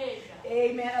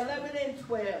 Amen. 11 and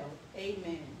 12.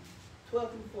 Amen. 12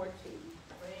 through 14.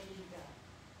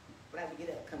 But I have to get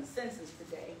a consensus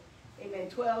today. Amen.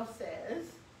 12 says,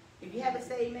 if you have it,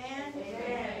 say amen.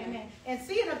 Amen. Amen. And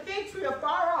seeing a fig tree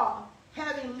afar off,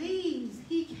 having leaves,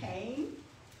 he came,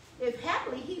 if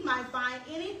haply he might find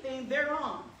anything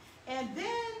thereon. And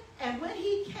when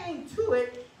he came to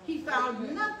it, he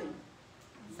found nothing.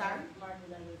 Sorry?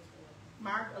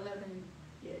 Mark 11.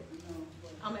 Yeah,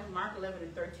 I'm at Mark 11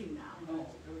 and 13 now.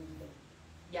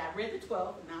 Yeah, I read the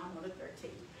 12, and now I'm on the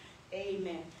 13.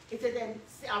 Amen. It says, and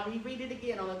I'll reread it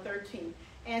again on the 13th.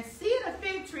 And seeing a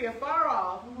fig tree afar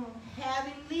off,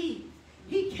 having leaves,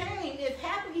 he came, if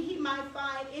haply he might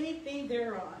find anything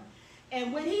thereon.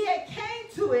 And when he had came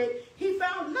to it, he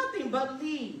found nothing but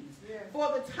leaves. Yes. For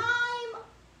the time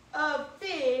of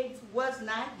figs was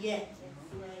not yet.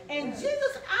 And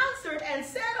Jesus answered and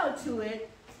said unto it,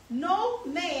 no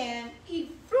man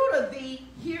eat fruit of thee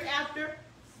hereafter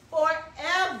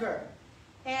forever.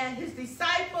 And his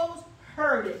disciples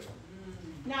heard it.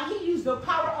 Now he used the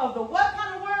power of the what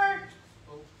kind of word?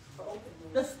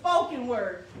 The spoken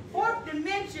word. Fourth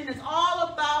dimension is all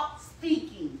about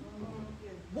speaking.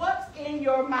 What's in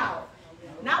your mouth?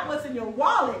 Not what's in your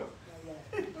wallet.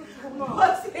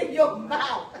 What's in your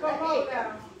mouth?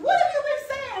 What have you been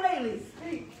saying lately?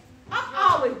 Speak. I'm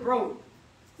always broke.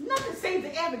 Nothing seems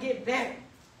to ever get better.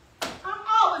 I'm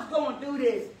always going through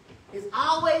this. It's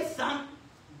always something.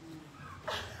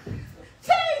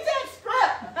 Change that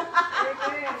strap.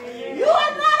 You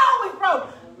are not always broke.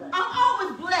 I'm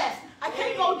always blessed. I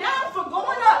can't go down for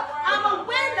going up. I'm a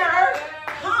winner.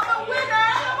 I'm a winner.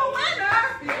 I'm a winner.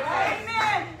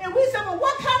 Amen. And we said, well,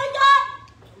 what kind of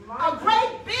God? A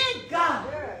great big God.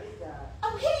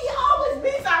 He always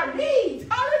meets our needs.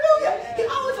 Hallelujah. He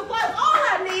always supplies all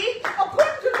our needs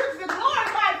according to the riches and glory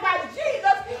by Christ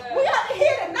Jesus. We are the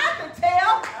head and not the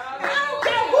tail. And I don't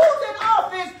care who's in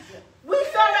office. We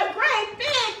serve a great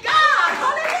big God.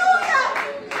 Hallelujah.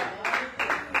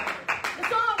 The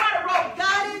songwriter wrote,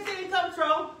 God is in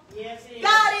control. Yes, he is.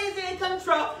 God is in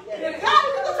control. Yes. If God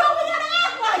is in control, we got to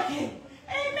act like it.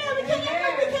 Amen. We can't act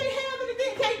like we can't have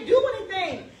anything, can't do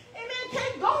anything. Amen.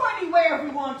 Can't go anywhere if we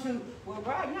want to. Well,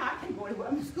 right now, I can't go anywhere.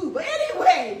 I'm in school. But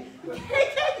anyway, we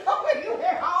can't go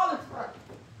anywhere all the time.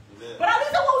 Amen. But at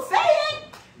least I won't say it.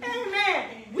 Amen.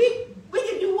 We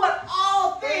can do what?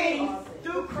 All things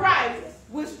through Christ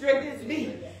which strengthens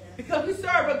me. Because we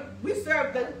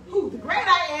serve the great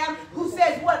I am, who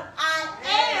says what? I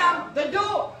am the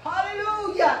door.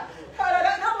 Hallelujah.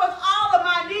 That was all of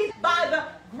my needs by the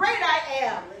great I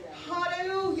am.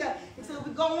 Hallelujah. And so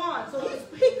we go on. So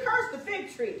he cursed the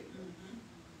fig tree.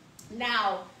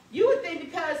 Now, you would think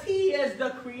because he is the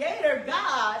creator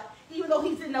God, even though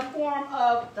he's in the form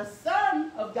of the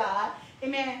Son of God,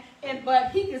 amen,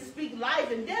 but he can speak life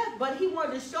and death, but he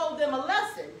wanted to show them a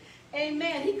lesson.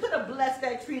 Amen. He could have blessed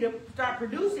that tree to start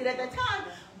producing at that time,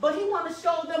 but he wanted to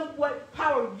show them what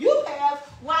power you have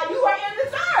while you are in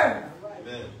this earth.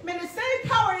 Amen. I mean, the same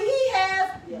power he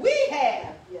has, yes, we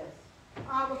have. Yes.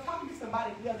 I was talking to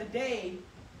somebody the other day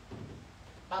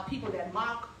about people that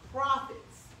mock prophets.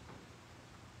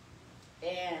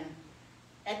 And,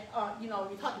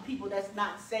 you talk to people that's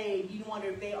not saved, you wonder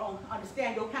if they don't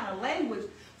understand your kind of language.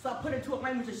 So I put it to a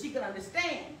language that she could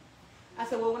understand. I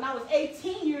said, well, when I was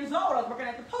 18 years old, I was working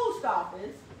at the post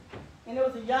office. And there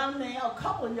was a young man, a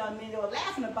couple of young men that were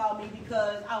laughing about me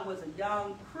because I was a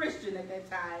young Christian at that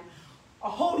time. A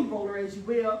holy roller, as you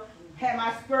will. Had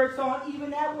my skirts on,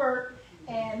 even at work,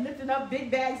 and lifting up big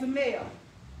bags of mail.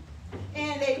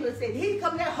 And they would say, here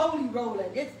comes that holy roller.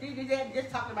 Just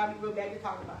talking about me real bad, just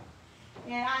talking about it.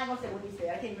 And I ain't going to say what he said.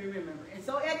 I can't even remember. And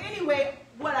so, anyway,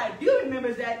 what I do remember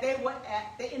is that they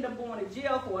ended up going to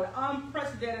jail for an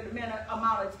unprecedented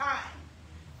amount of time.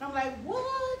 And I'm like,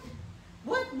 what?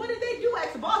 What did they do? I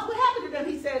asked the boss, what happened to them?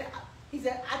 He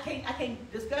said, I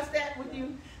can't discuss that with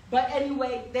you. But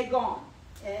anyway, they're gone.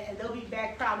 And they'll be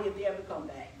back probably if they ever come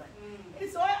back. But,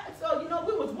 and so,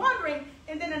 we was wondering.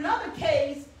 And then another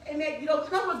case, and then, in other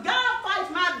words, God fights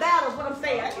my battles, what I'm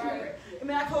saying.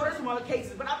 I told her some other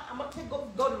cases, but I'm going to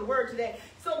go to the word today.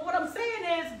 So what I'm saying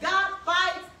is God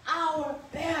fights our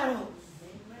battles.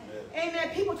 Amen. Amen.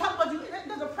 People talk about you.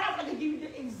 There's a prophet that can give you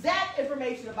the exact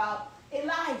information about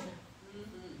Elijah.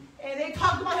 And they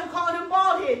talked about him calling him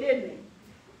did, didn't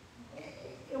they?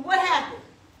 And what happened?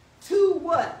 2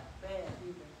 what? Bears.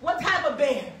 What type of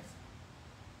bears?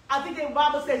 I think the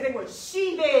Bible says they were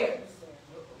she-bears.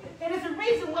 And it's the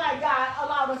reason why God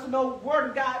allowed us to know the Word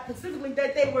of God specifically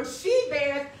that they were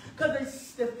she-bears,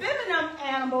 because the feminine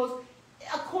animals,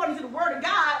 according to the Word of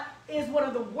God, is one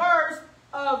of the worst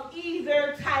of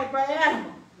either type of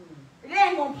animal. They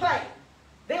ain't going to play.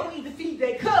 They will either feed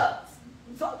their cubs.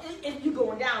 So you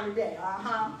going down today.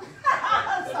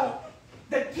 So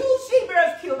the 2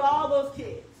 she-bears killed all those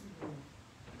kids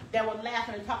that were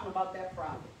laughing and talking about that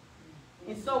prophet.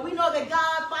 And so we know that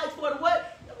God fights for the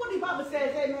what? What the Bible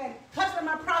says, amen, touch not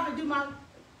my prophet,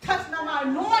 touch not my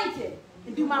anointed,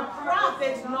 and do my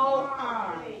prophets no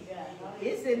harm.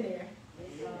 It's in there.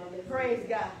 Praise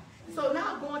God. So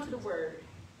now going to the word.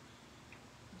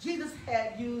 Jesus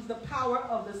had used the power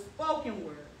of the spoken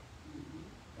word.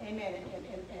 Amen.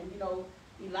 And you know,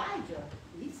 Elijah,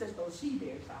 he sets those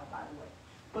she-bears out, by the way.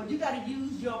 But you got to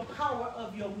use your power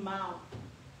of your mouth.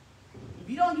 If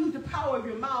you don't use the power of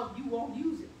your mouth, you won't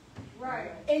use it.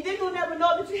 Right. And then you'll never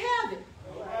know that you have it.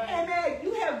 Right. Amen.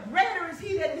 You have greater is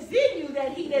he that is in you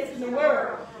than he that's in the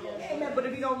world. Amen. But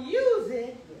if you don't use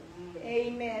it,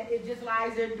 amen, it just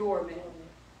lies there dormant.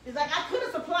 It's like I could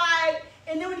have supplied,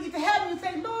 and then when you get to heaven, you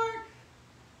say, Lord,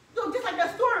 just like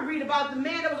that story read about the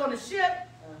man that was on the ship,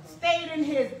 stayed in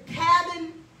his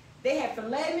cabin. They had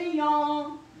filet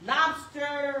mignon,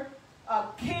 lobster,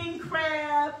 king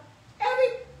crab,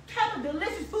 every type of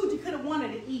delicious food you could have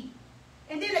wanted to eat.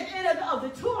 And then at the end of the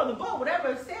tour of the boat,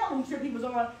 whatever sailing trip he was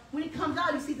on, when he comes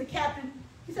out, he sees the captain.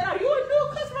 He said, are you a new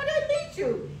customer? I didn't meet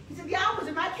you. He said, yeah, I was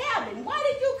in my cabin. Why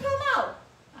did you come out?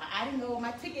 I didn't know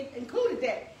my ticket included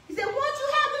that. He said, once you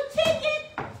have the ticket,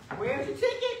 where's your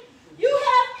ticket? You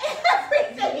have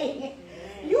everything.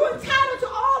 You're entitled to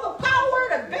all the power,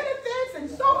 the benefits, and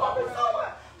so on and so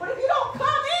on. But if you don't come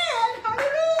in,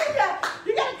 hallelujah,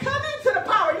 you got to come into the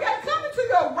power. You got to come into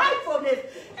your rightfulness.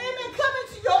 Amen. Come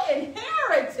into your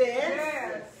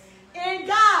inheritance in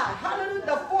God. Hallelujah.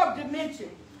 The 4th dimension.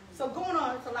 So going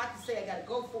on, it's a lot to say. I got to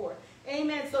go for it.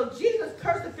 Amen. So Jesus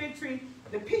cursed the fig tree.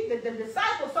 The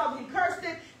disciples saw that he cursed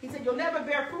it. He said, you'll never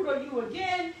bear fruit on you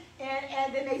again.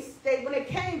 And then they when they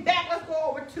came back, let's go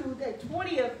over to the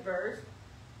 20th verse.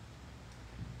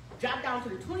 Drop down to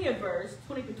the 20th verse,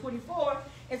 20 to 24.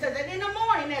 It says that in the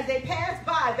morning as they passed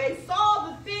by, they saw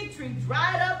the fig tree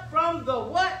dried up from the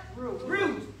what?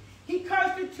 Root. He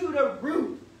cursed it to the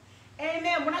root.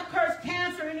 Amen. When I curse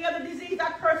cancer or any other disease,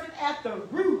 I curse it at the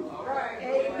root. All right.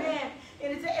 Amen.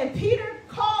 And Peter,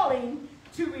 calling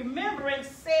to remembrance,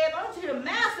 said unto the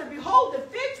master, behold, the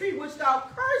fig tree which thou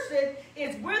cursest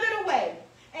is withered away.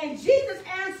 And Jesus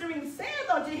answering said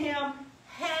unto him,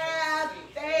 have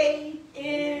faith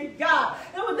in God.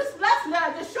 Now, this lesson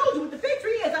that I just showed you with the fig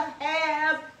tree is a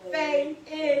have faith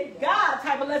in God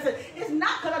type of lesson. It's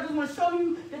not because I just want to show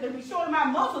you that to be showing my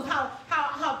muscles how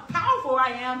powerful I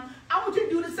am. I want you to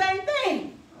do the same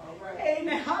thing. Right.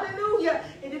 Amen. Hallelujah.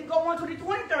 And then go on to the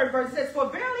 23rd verse. It says, for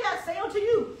verily I say unto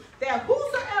you, that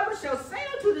whosoever shall say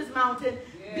unto this mountain,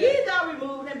 be thou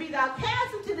removed, and be thou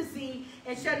cast into the sea,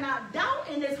 and shall not doubt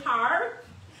in his heart,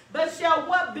 but shall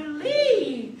what?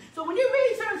 Believe. So when you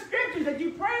read certain scriptures that you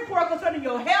pray for concerning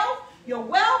your health, your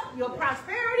wealth, your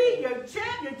prosperity, your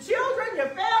children, your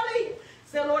family,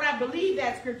 say, Lord, I believe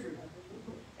that scripture.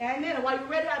 Amen. And while you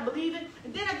read it, I believe it.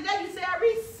 And then after that, you say, I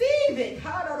receive it.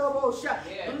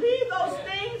 Believe those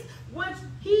things which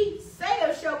he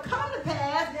saith shall come to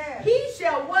pass. He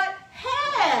shall what?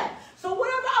 Have. So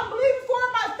whatever I'm believing for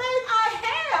in my faith, I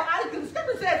have. The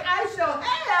scripture says, I shall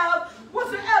have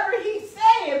whatsoever he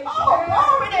saith. Oh,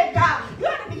 glory to God. You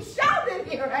got to be shouting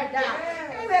here right now.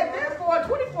 Amen. Therefore,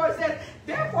 24 says,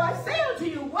 therefore I say unto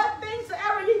you, what things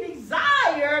soever ye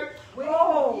desire.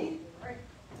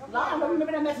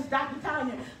 Remember that message, Dr.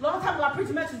 Tanya? Long time ago, I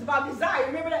preached a message about desire.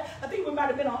 Remember that? I think we might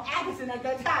have been on Atkinson at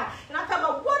that time. And I talked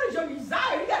about what is your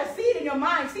desire? You got to see it in your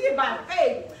mind. See it by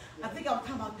faith. I think I was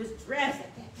talking about this dress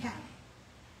at that time.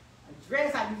 A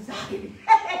dress I desired. Use your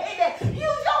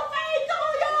faith, come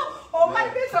on, y'all. Or it might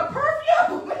have been some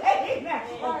perfume. Amen.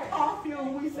 Or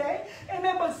perfume, we say.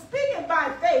 Amen. But speaking by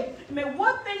faith, amen,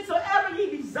 what things soever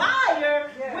ye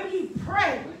desire when ye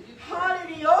pray.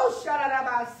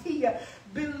 Hallelujah.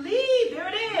 Believe, there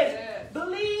it is. Yes.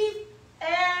 Believe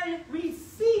and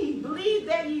receive. Believe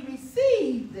that ye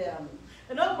receive them.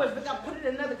 In other words, if I put it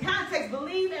in another context,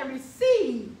 believe and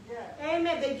receive. Yes.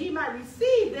 Amen. That ye might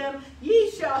receive them, ye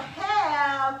shall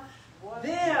have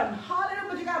them. Hallelujah.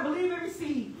 But you got to believe and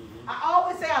receive. I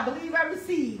always say, I believe I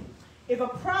receive. If a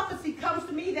prophecy comes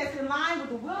to me that's in line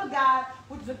with the will of God,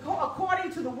 which is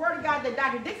according to the word of God that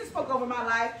Dr. Dixon spoke over my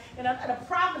life, and the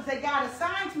prophets that God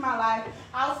assigned to my life,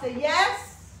 I'll say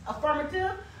yes,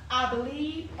 affirmative, I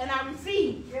believe, and I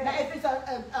receive. Yeah. Now, if it's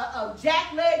a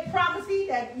jackleg prophecy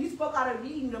that you spoke out of,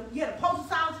 you had a postal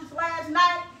sausage last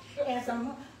night, and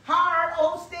some hard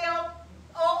old stale,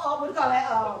 what do you call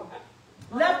that,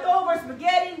 leftover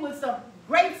spaghetti with some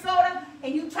grape soda,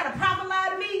 and you try to prophesy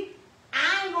to me,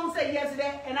 I ain't going to say yes to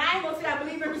that, and I ain't going to say I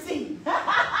believe and receive.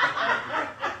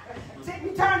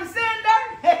 Return to sender.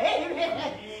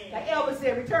 Like Elvis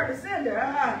said, return to sender.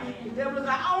 The devil is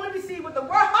like, I only receive what the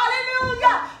word, hallelujah,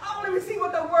 I only receive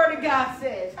what the word of God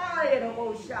says.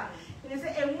 Hallelujah.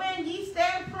 And when ye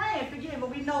stand praying, forgive me,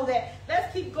 we know that.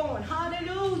 Let's keep going.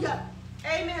 Hallelujah.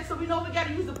 Amen. So we know we got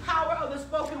to use the power of the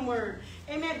spoken word.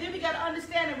 Amen. Then we got to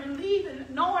understand and relieve and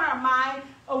know in our mind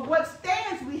of what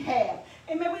stands we have.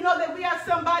 Amen. We know that we are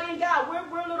somebody in God.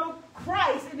 We're little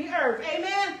Christ in the earth.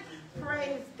 Amen.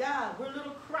 Praise God. We're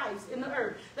little Christ in the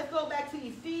earth. Let's go back to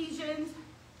Ephesians.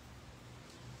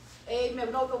 Amen.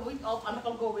 I'm not going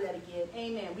to go over that again.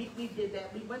 Amen. We did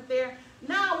that. We went there.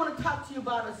 Now I want to talk to you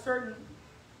about a certain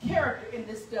character in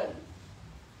this study.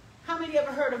 How many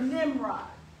ever heard of Nimrod?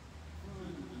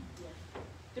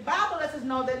 The Bible lets us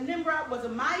know that Nimrod was a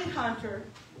mighty hunter.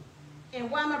 And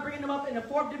why am I bringing him up in the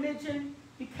fourth dimension?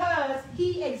 Because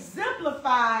he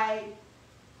exemplified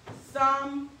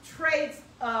some traits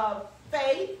of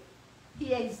faith.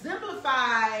 He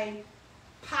exemplified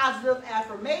positive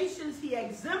affirmations. He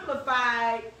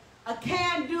exemplified a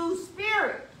can-do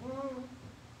spirit.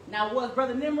 Now, was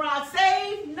Brother Nimrod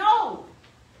saved? No.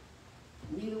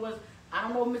 Neither was, I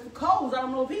don't know, Mr. Coles. I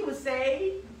don't know if he was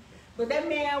saved. But that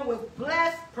man was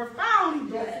blessed,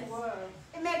 profoundly blessed. Yes,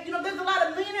 and that, you know, there's a lot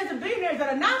of millionaires and billionaires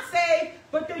that are not saved,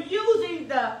 but they're using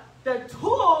the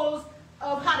tools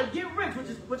of how to get rich,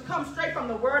 which comes straight from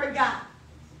the Word of God.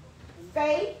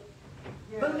 Faith,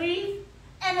 belief,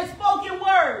 and the spoken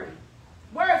word.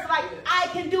 Words like, I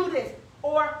can do this,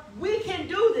 or we can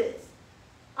do this.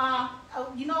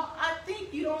 You know, I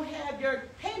think you don't have your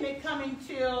payment coming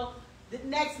till the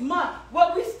next month.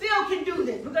 Well, we still can do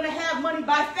this. We're going to have money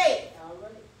by faith.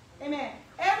 Amen.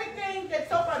 Everything that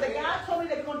so far that God told me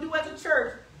that we're going to do as a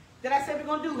church, that I said we're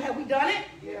going to do, have we done it?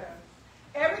 Yeah.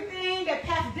 Everything that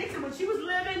Pastor Dixon, when she was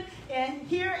living and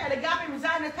here at Agape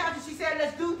residing as pastor, she said,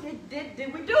 let's do,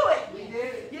 did we do it? We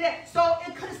did. Yeah. So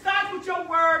it starts with your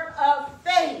word of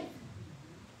faith.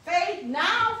 Faith,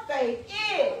 now faith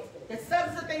is the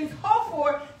substance of things hoped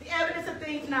for, the evidence of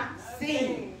things not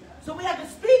seen. So we have to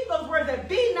speak those words that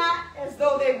be not as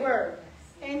though they were.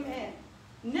 Amen.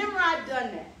 Nimrod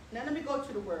done that. Now let me go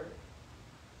to the word.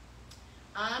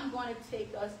 I'm going to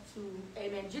take us to,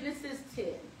 amen, Genesis 10.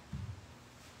 Amen,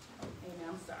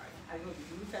 I'm sorry. I go to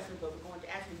the New Testament, but we're going to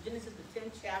actually Genesis, the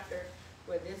 10th chapter,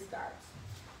 where this starts.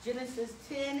 Genesis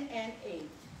 10 and 8.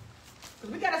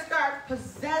 Because we got to start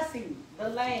possessing the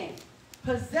land.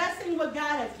 Possessing what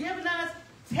God has given us.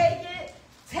 Take it,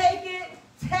 take it,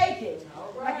 take it.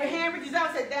 Right. Like your hand reaches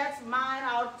out and said, that's mine,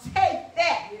 I'll take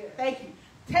that. Yeah. Thank you.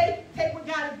 Take what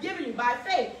God has given you by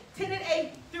faith. 10 and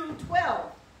 8 through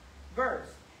 12 verse.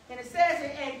 And it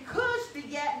says, and Cush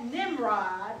begat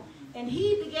Nimrod, and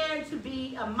he began to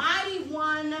be a mighty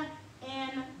one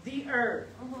in the earth.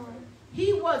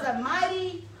 He was a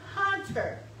mighty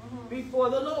hunter before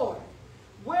the Lord.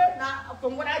 Now,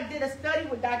 from what I did a study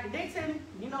with Dr. Dixon,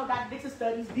 you know Dr. Dixon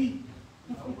studies deep.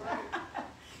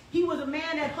 He was a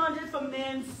man that hunted for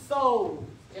men's souls.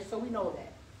 Just so we know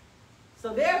that.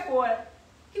 So therefore,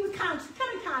 he was kind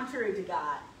of contrary to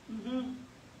God.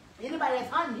 Anybody that's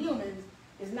hunting humans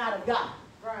is not of God.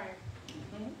 Right.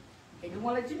 I just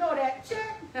want to let you know that.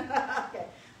 Check. Okay.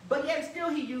 But yet still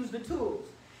he used the tools.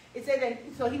 It said that,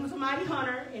 so he was a mighty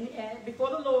hunter and before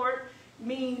the Lord.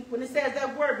 Means when it says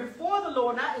that word before the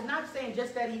Lord, it's not saying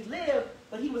just that he lived,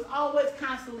 but he was always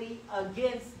constantly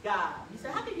against God. He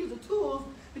said, how can you use the tools?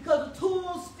 Because the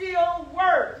tools still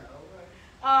work.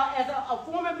 As a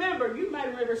former member, you might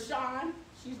remember Sean.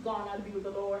 She's gone out to be with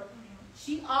the Lord.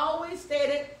 She always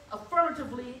stated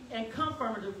affirmatively and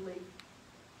confirmatively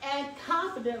and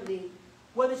confidently,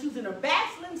 whether she was in a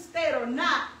backsliding state or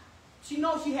not, she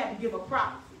knows she had to give a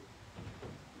prophecy.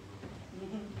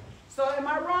 So am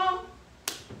I wrong?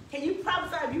 Can you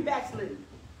prophesy if you backsliding?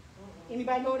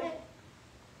 Anybody know that?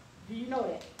 Do you know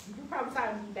that? You can prophesy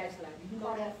if you backsliding. Do you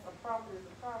know that? A prophet is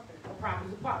a prophet. A prophet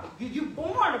is a prophet. You're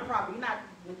born a prophet.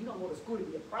 You don't go to school to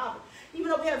be a prophet. Even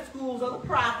though we have schools of the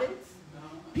prophets,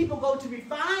 people go to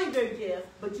refine their gift,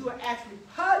 but you are actually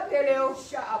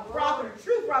a prophet, a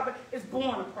true prophet is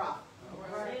born a prophet.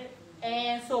 Right.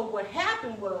 And so what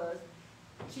happened was,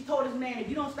 She told his man, if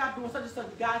you don't stop doing such and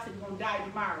such, God said you're going to die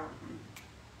tomorrow.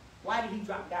 Why did he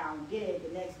drop down dead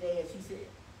the next day, as she said?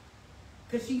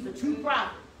 Because she's a true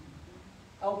prophet.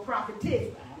 Or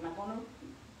prophetess. I'm not going to,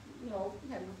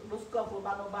 have a little scuffle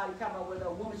about nobody talking about whether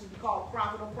a woman should be called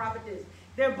prophet or prophetess.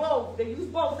 They're both. They use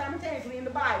both simultaneously in the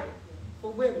Bible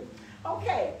for women.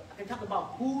 Okay, I can talk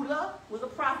about Buddha was a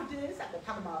prophetess. I can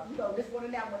talk about, this one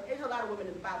and that one. There's a lot of women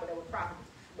in the Bible that were prophetess.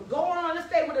 But go on, let's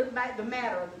stay with the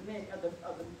matter of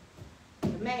the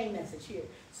main message here.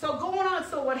 So going on,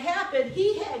 so what happened,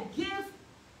 he had gifts,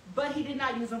 but he did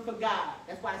not use them for God.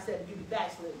 That's why I said you be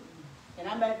backslidden. And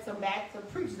I met some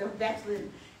preachers that were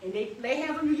backslidden. And they lay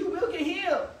hands on you, you will get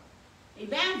healed.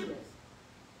 Evangelists,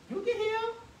 you get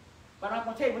healed. But I'm not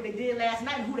going to tell you what they did last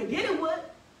night and who they did it with.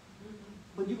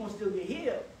 But you're going to still get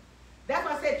healed. That's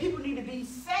why I said people need to be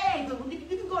saved. Because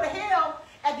you can go to hell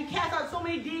after you cast out so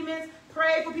many demons,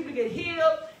 pray for people to get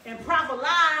healed, and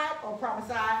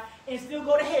prophesy, and still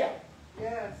go to hell.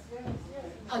 Yes.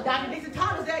 Dr. Dixon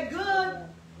taught us that good.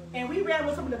 And we ran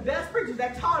with some of the best preachers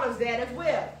that taught us that as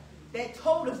well. They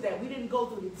told us that. We didn't go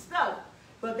through the stuff.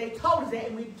 But they told us that,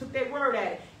 and we took their word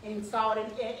at it. And saw it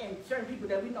in certain people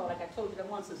that we know, like I told you that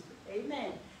one sister.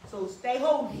 Amen. So stay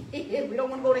holy. We don't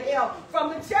want to go to hell from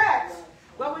the church.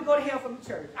 Well, we go to hell from the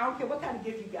church. I don't care what kind of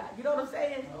gift you got. You know what I'm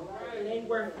saying? It ain't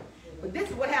worth it. But this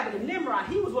is what happened to Nimrod.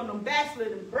 He was one of them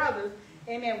backslidden brothers.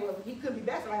 Amen. Well, he couldn't be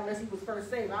backslidden unless he was first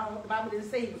saved. The Bible didn't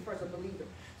say he was first a believer.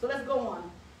 So let's go on.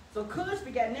 So Cush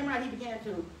begat Nimrod. He began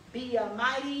to be a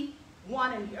mighty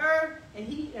one in the earth,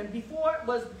 and before it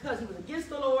was because he was against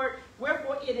the Lord.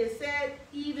 Wherefore it is said,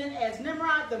 even as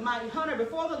Nimrod, the mighty hunter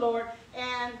before the Lord,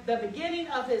 and the beginning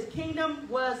of his kingdom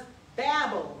was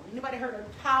Babel. Anybody heard of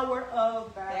Tower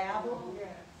of Babel?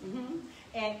 Yes.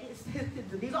 And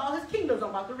these are all his kingdoms I'm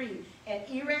about to read. And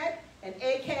Erad, and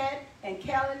Akkad, and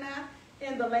Calneh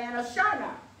in the land of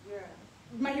Shinar. Yeah.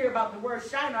 You might hear about the word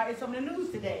Shinar in some of the news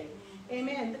today.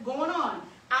 Amen. Going on.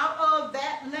 Out of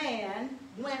that land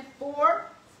went forth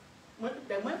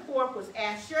was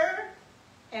Asher,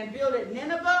 and builded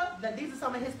Nineveh. Now, these are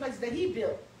some of his places that he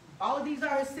built. All of these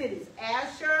are his cities.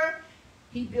 Asher,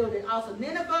 he built also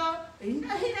Nineveh. He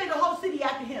named the whole city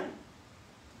after him.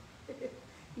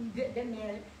 That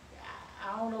man,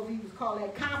 I don't know if he was called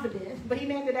that confident, but he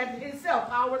named it after himself.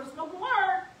 Power of the spoken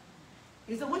word.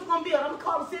 He said, which one build? I'm going to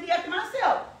call the city after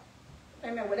myself.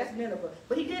 Amen. Well, that's Nineveh.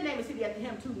 But he did name a city after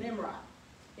him too, Nimrod,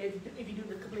 if you do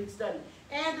the complete study.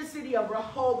 And the city of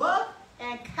Rehoboth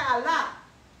and Calah.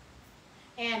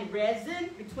 And Rezin,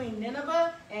 between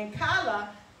Nineveh and Calah,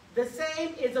 the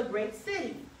same is a great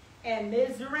city. And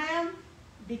Mizraim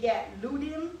begat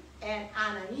Ludim and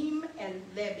Anaim and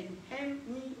Lahabim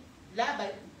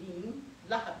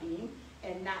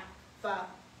and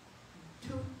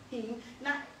Naphatuhim.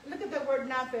 Now, look at that word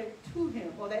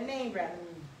Naphatuhim, or that name rather.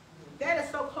 That is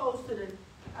so close to the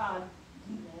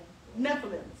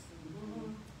Nephilims.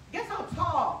 Guess how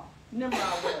tall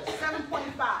Nimrod was?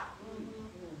 7.5.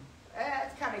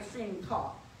 That's kind of extremely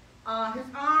tall. His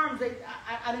arms,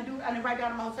 I didn't write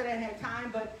down my whole study, I didn't have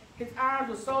time, but his arms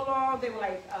were so long, they were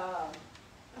like, I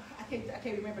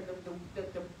can't remember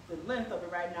the length of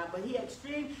it right now, but he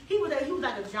was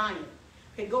like a giant.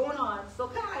 Okay, going on, so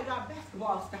kind of like our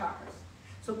basketball stars.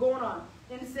 So going on,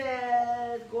 and it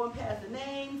says, going past the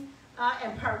names,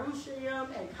 and Parushim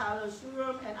and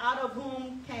Kalashurim, and out of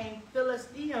whom came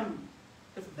Philistine.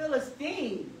 The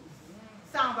Philistines.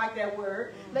 Sounds like that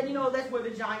word. Let you know that's where the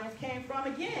giants came from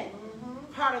again.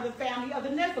 Part of the family of the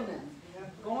Nephilim.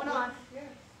 Going on.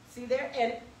 See there?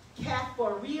 And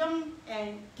Caphorim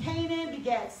and Canaan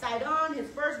begat Sidon, his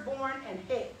firstborn, and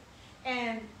Het.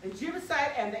 And the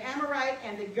Jebusite and the Amorite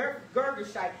and the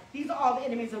Girgashite. These are all the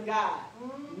enemies of God.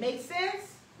 Make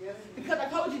sense? Yes. Because I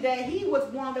told you that he was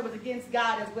one that was against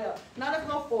God as well. Now let's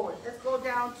go forward. Let's go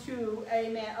down to,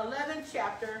 amen, 11th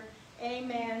chapter.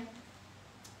 Amen.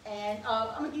 And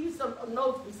I'm going to give you some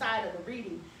notes beside of the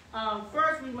reading.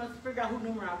 First, we must figure out who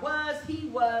Nimrod was. He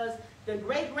was the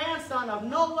great-grandson of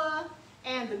Noah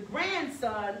and the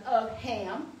grandson of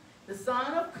Ham, the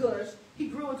son of Cush. He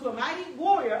grew into a mighty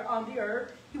warrior on the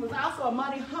earth. He was also a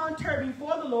mighty hunter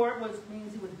before the Lord, which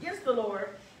means he was against the Lord.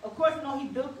 Of course, you know, he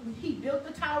built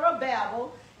the Tower of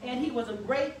Babel, and he was a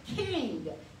great king.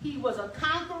 He was a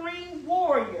conquering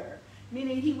warrior,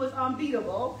 meaning he was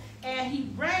unbeatable, and he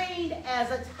reigned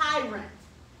as a tyrant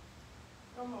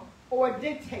or a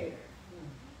dictator.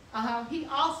 He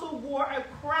also wore a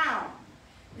crown.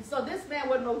 And so this man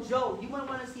wasn't no joke. You wouldn't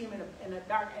want to see him in a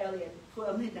dark alley at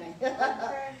 12 midnight.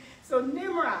 So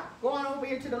Nimrod, going over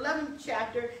here to the 11th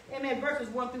chapter, amen, verses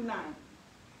 1 through 9.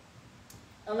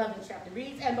 11th chapter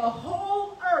reads, and the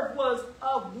whole earth was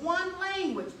of one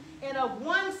language and of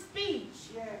one speech.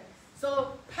 Yes.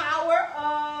 So power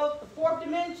of the fourth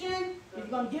dimension, if you're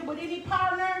going to get with any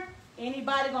partner,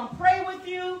 anybody going to pray with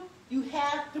you, you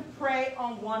have to pray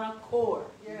on one accord.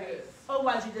 Yes.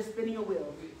 Otherwise, you're just spinning your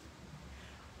wheels.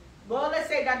 Well, let's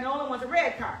say that Nolan wants a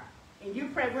red card, and you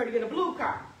pray for her to get a blue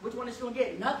card. Which one is she going to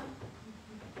get? Nothing.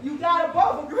 You got to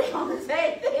both agree on the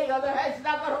same thing, otherwise it's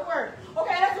not going to work.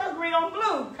 Okay, let's agree on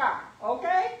blue card.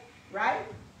 Okay? Right?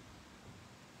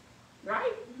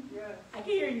 Right? Yes. I can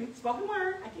hear you. Spoken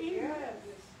word. I can hear you. Yes.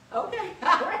 Okay,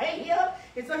 all right, yep.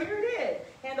 And so here it is.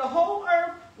 And the whole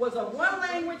earth was of one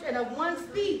language and of one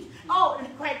speech. Oh, and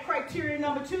criteria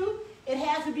number 2, it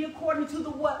has to be according to the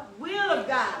what? Will of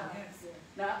God.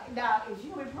 Now, if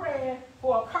you were praying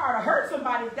for a car to hurt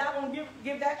somebody, is God going to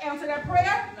give that answer that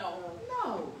prayer?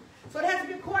 No. So it has to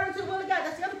be according to the will of God.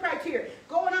 That's the other criteria.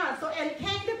 Going on. So, and it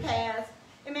came to pass,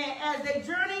 amen, as they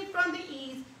journeyed from the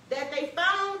east, that they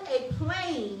found a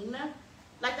plain,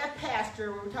 like that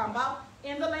pasture we were talking about,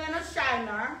 in the land of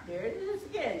Shinar. There it is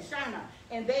again, Shinar.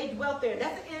 And they dwelt there.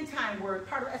 That's an end time word,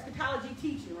 part of eschatology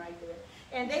teaching right there.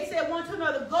 And they said one to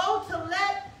another, go to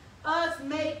let us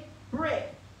make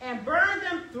brick and burn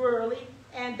them thoroughly.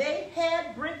 And they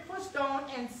had brick for stone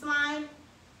and slime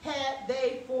had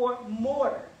they for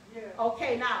mortar. Yeah.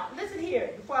 Okay, now listen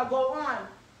here before I go on.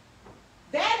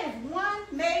 That is one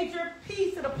major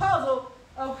piece of the puzzle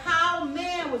of how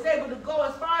man was able to go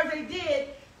as far as they did.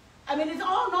 I mean, it's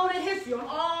all known in history on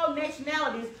all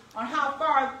nationalities on how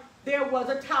far there was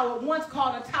a tower, once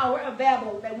called a Tower of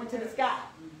Babel, that went to the sky.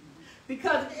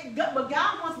 Because what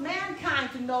God wants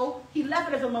mankind to know, he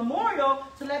left it as a memorial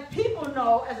to let people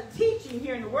know, as a teaching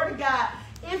here in the Word of God,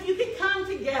 if you can come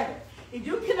together, if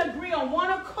you can agree on one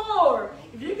accord,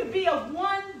 if you can be of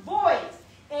one voice,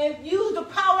 and use the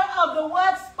power of the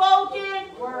what?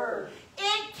 Spoken word.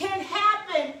 It can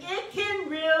happen. It can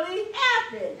really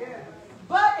happen. Yeah.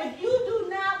 But if you do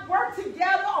not work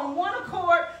together on one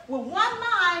accord, with one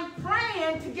mind,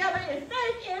 praying together in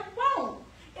faith, it won't.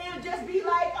 It'll just be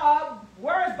like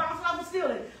words bouncing off the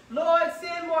ceiling. Lord,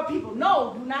 send more people.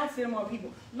 No, do not send more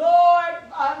people. Lord,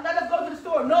 let us go to the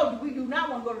store. No, we do not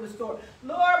want to go to the store.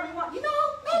 Lord, we want, make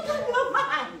up your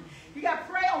mind. You got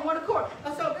to pray on one accord.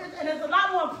 And there's a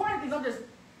lot more important things. I'm just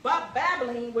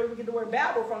babbling, where we get the word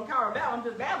babble from, Tower of Babel. I'm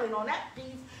just babbling on that piece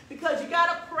because you got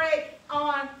to pray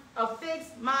on a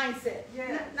fixed mindset.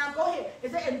 Yeah. Now go ahead.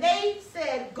 It said, and they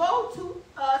said, go to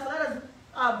us, let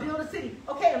us build a city.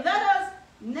 Okay, let us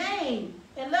name,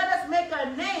 and let us make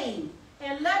a name,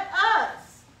 and let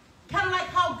us, kind of like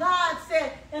how God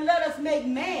said, and let us make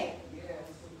man. Yes.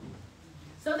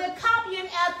 So they're copying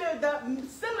after the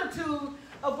similitude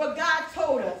of what God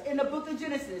told us in the book of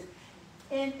Genesis.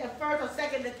 In the first or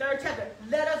second, the third chapter,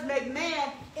 let us make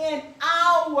man in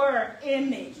our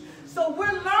image. So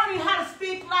we're learning how to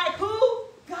speak like who?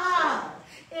 God.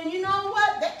 And you know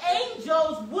what? The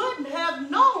angels wouldn't have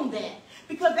known that,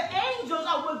 because the angels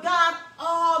are with God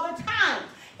all the time.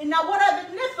 And now what are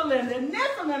the Nephilim? The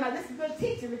Nephilim, now this is good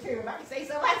teaching material, if I can say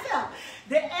so myself.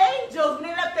 The angels, when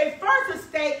they left their first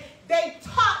estate, they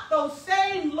taught those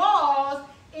same laws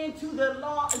into the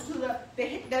law, into the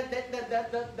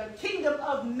kingdom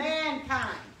of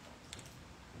mankind.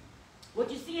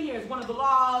 What you see in here is one of the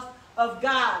laws of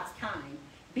God's kind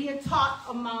being taught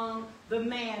among the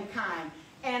mankind.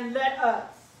 And let us.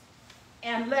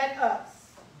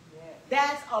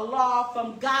 That's a law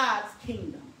from God's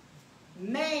kingdom.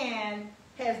 Man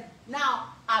has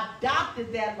now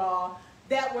adopted that law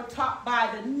that were taught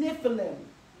by the Nephilim.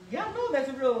 Y'all know that's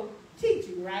a real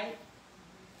teaching, right?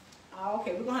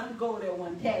 Okay, we're going to have to go there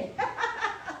one day.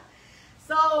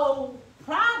 So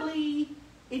probably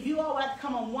if you all have to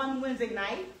come on one Wednesday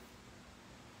night,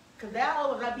 because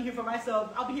I'll be here for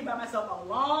myself. I'll be here by myself a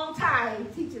long time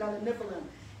teaching on the Nephilim.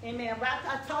 Amen. But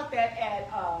I taught that at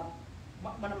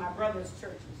one of my brother's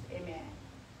churches. Amen.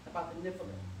 About the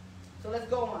Nephilim. So let's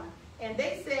go on. And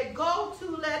they said, go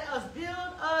to let us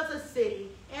build us a city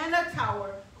and a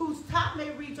tower whose top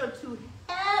may reach unto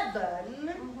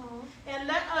heaven. And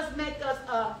let us make us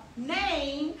a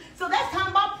name. So that's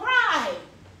talking about pride.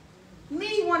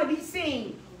 Me want to be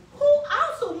seen. Who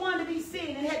also wanted to be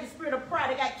seen and had the spirit of pride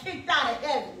that got kicked out of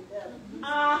heaven?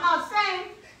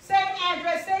 Same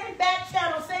address, same back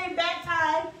channel, same back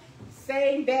time,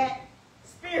 same back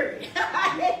spirit.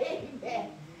 Amen.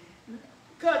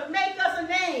 Because make us a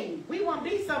name. We want to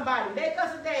be somebody. Make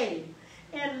us a name.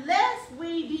 Unless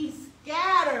we be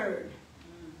scattered.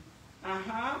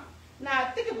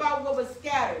 Now think about what was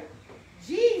scattered.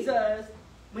 Jesus,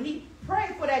 when he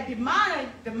prayed for that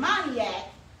demoniac,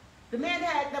 the man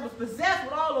that was possessed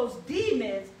with all those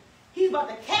demons, he's about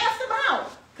to cast them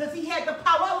out because he had the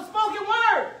power of the spoken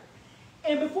word.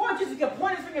 And before Jesus could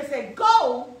point his finger and say,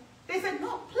 go, they said,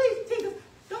 no, please, Jesus,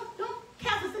 don't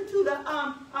cast us into the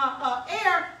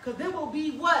air, because then we'll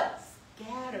be what?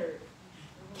 Scattered.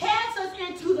 Cast us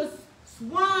into the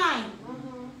swine.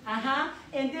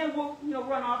 And then we'll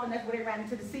run off, and that's where they ran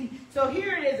into the sea. So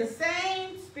here it is, the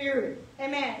same spirit.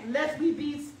 Amen. Lest we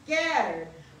be scattered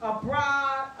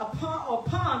abroad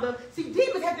upon the... See,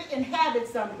 demons have to inhabit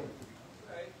something.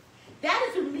 That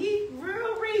is the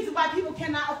real reason why people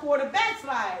cannot afford a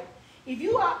backslide. If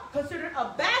you are considered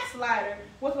a backslider,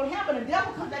 what's going to happen? The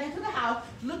devil comes back into the house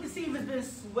to look to see if it's been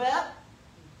swept,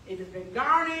 if it's been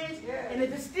garnished, and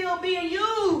if it's still being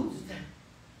used.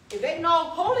 If ain't no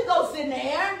Holy Ghost in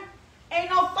there, ain't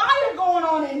no fire going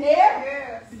on in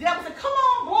there. The devil said, come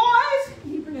on, boys.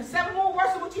 He's bringing 7 more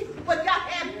worse than what y'all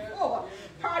had before.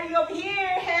 Party over here,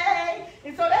 hey.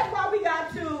 And so that's why we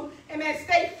got to,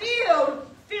 stay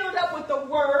filled up with the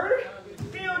word,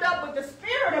 filled up with the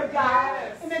Spirit of God,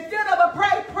 and then filled up with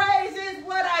praise is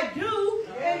what I do.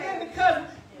 And then because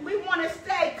we want to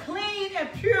stay clean and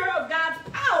pure of God's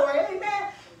power.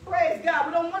 Amen. Praise God.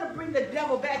 We don't want to bring the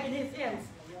devil back in his imps.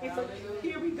 And so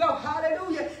here we go.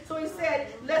 Hallelujah. So he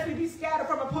said, lest we be scattered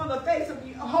from upon the face of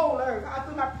the whole earth. I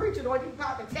feel my preaching or you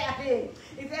about to tap in.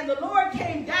 He said, the Lord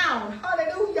came down.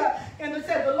 Hallelujah. And it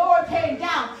said, the Lord came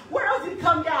down. Where else did he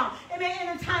come down? And then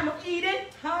in the time of Eden,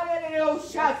 hallelujah,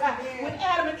 when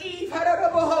Adam and Eve,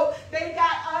 they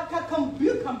got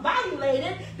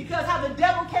combobulated because how the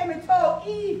devil came and told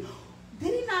Eve,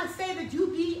 did he not say that you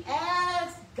be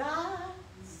as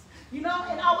gods? And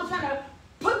I was trying to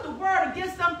put the word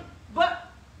against them,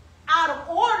 but out of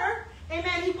order.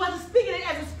 Amen. He wasn't speaking it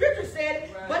as the scripture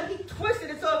said, but he twisted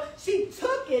it. So she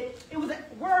took it. It was a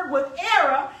word with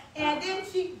error, and then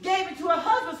she gave it to her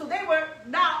husband. So they were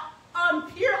now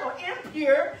unpure or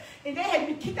impure, and they had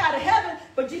been kicked out of heaven.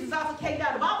 But Jesus also came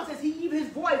down. The Bible says even his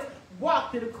voice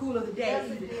walked to the cool of the day.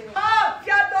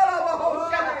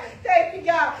 Thank you,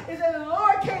 God. It says the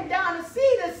Lord came down to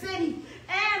see the city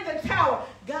and the tower.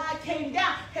 God came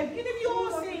down. Have any of you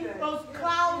all seen those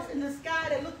clouds in the sky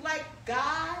that look like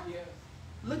God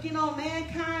looking on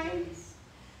mankind?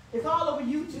 It's all over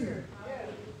YouTube.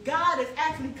 God is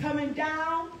actually coming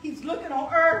down. He's looking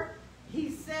on earth.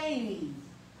 He's saying,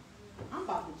 I'm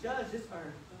about to judge this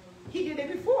earth. He did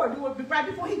it before. Right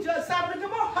before he judged Sodom and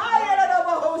Gomorrah.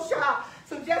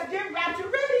 So just get rapture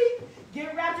ready.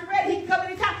 Get rapture ready. He can come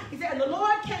anytime. He said, and the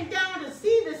Lord came down to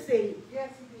see the city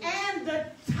and the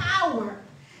tower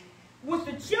which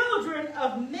the children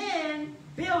of men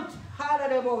built.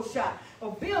 A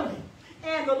building.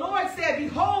 And the Lord said,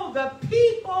 behold, the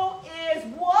people is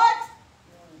what?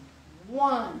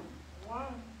 One.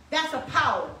 That's a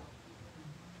power.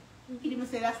 He didn't even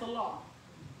say that's a law.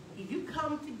 If you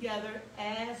come together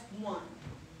as one,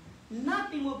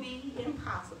 nothing will be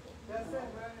impossible. That's it,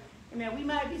 right? Amen. We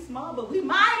might be small, but we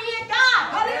mighty in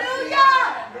God.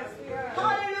 Hallelujah. Yes, we are.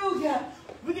 Hallelujah.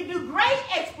 We can do great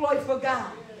exploits for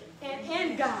God and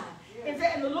in God.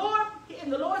 And the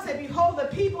Lord said, behold, the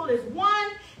people is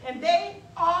one, and they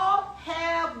all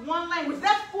have one language.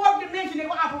 That's 4th dimension they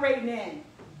were operating in.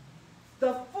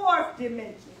 The 4th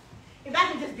dimension. If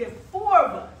I could just get 4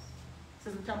 of us,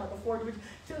 since we're talking about the 4th dimension,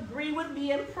 to agree with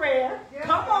me in prayer. Yes.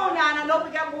 Come on now. I know we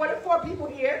got more than 4 people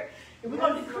here. And we're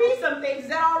going to decree some things. Is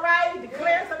that all right?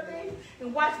 Declare some things.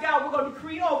 And watch God. We're going to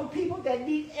decree over people that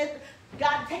need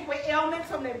God to take away ailments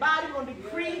from their body. We're going to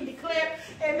decree and declare.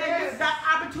 Amen. This is our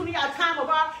opportunity, our time of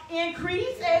our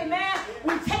increase. Amen.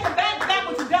 We take it back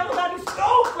what the devil already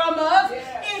stole from us.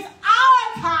 It's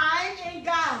our time in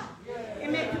God.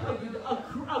 Amen.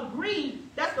 Agree.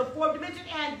 That's the 4th dimension.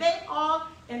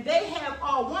 And they have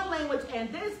all one language,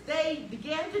 and this they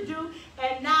began to do,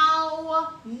 and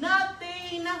now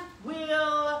nothing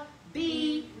will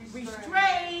be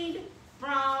restrained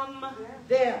from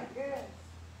them.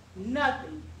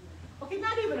 Nothing. Okay,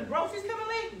 not even the groceries coming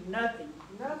late? Nothing.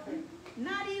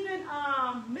 Not even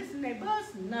missing their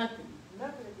bus? Nothing.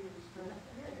 Nothing to be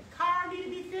restrained. Car need to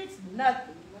be fixed?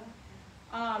 Nothing.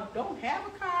 Don't have a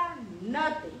car?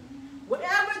 Nothing.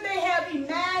 Whatever they have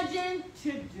imagined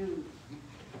to do.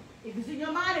 If it's in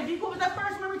your mind, what was that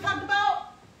first one we talked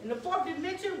about? In the 4th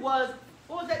dimension was,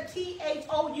 what was that?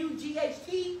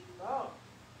 THOUGHT? Oh.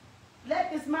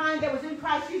 Let this mind that was in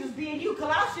Christ Jesus be in you.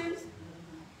 Colossians.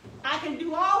 I can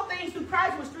do all things through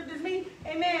Christ which strengthens me.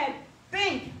 Amen.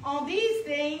 Think on these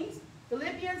things.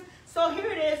 Philippians. So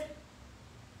here it is.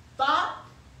 Thought.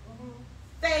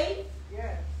 Faith.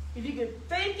 Yes. If you can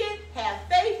think it, have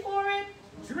faith for it,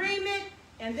 dream it,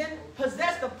 and then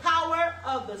possess the power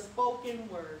of the spoken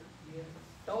word.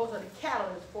 Those are the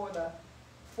catalysts for the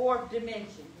fourth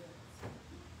dimension.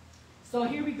 So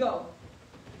here we go.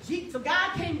 So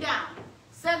God came down.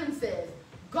 7 says,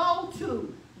 go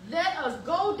to, let us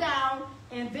go down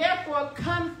and therefore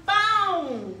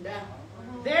confound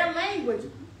their language.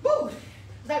 Woo!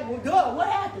 It's like, well, duh, what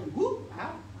happened? Woo!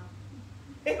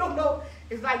 They don't know.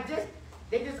 It's like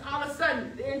they just all of a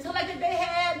sudden, the intellect that they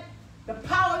had, the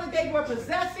power that they were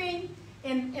possessing,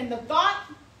 in the thought,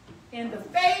 in the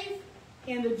faith,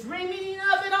 in the dreaming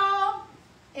of it all,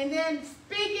 and then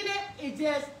speaking it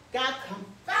just got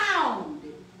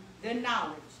confounded, their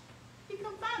knowledge. He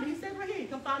confounded. He said right here, he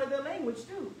confounded their language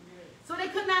too. So they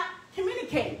could not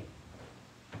communicate.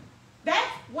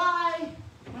 That's why,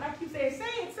 when I keep saying, say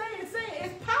it,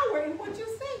 it's power in what you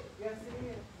say. Yes, it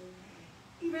is.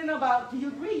 Even about, do you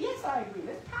agree? Yes, I agree.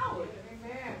 There's power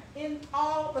in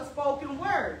all the spoken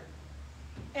word.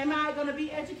 Am I going to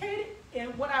be educated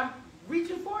in what I'm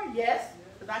reaching for? Yes,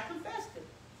 because I confessed it.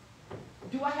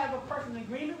 Do I have a personal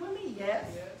agreement with me? Yes.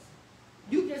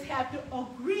 You just have to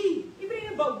agree. Even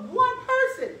if but one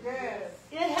person. Yes.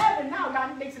 In heaven, now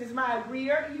God makes it as my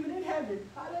agreeer, even in heaven.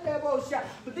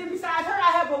 But then besides her,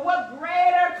 I have a what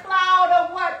greater cloud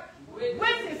of what?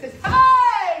 Witnesses.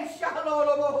 Hey!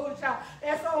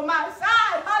 That's on my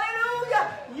side.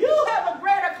 Hallelujah. You have a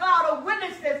greater cloud of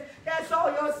witnesses that's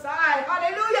on your side.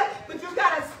 Hallelujah. But you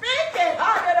got to speak it.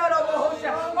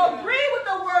 Agree with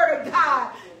the word of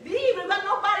God. Even let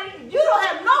nobody, you don't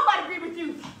have nobody agree with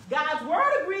you. God's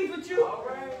word agrees with you.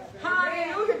 Right.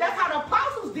 Hallelujah. That's how the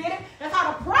apostles did it. That's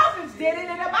how the prophets did it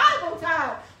in the Bible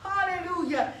time.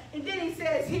 Hallelujah. And then he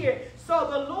says here, so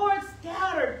the Lord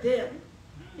scattered them.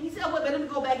 And he said, well, let me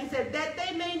go back. He said, that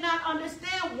they may not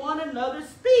understand one another's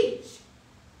speech.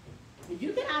 If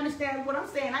you can't understand what I'm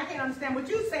saying, I can't understand what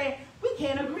you're saying, we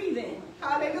can't agree then.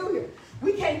 Hallelujah.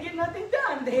 We can't get nothing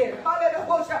done there.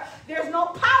 Hallelujah. There's no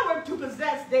power to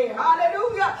possess there.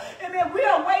 Hallelujah. And then we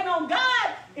are waiting on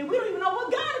God, and we don't even know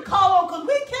what God to call on because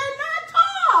we cannot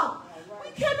talk.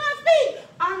 We cannot speak.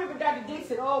 I remember Dr.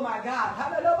 Dixon, oh my God.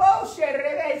 Hallelujah.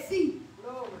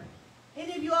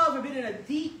 Any of you all ever been in a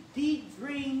deep, deep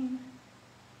dream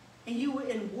and you were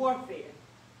in warfare?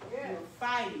 Yes. You were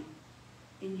fighting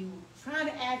and you were trying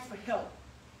to ask for help.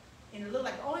 And it looked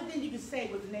like the only thing you could say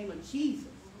was the name of Jesus.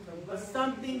 But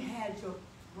something had your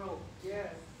throat.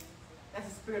 Yes. That's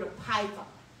the spirit of Python.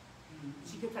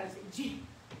 She kept trying to say, Jim.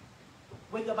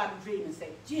 Wake up out of the dream and say,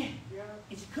 Jim. Yeah.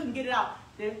 And she couldn't get it out.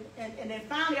 And then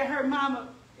finally I heard Mama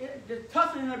just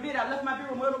tussling in her bed. I left my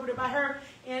bedroom went over there by her.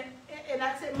 And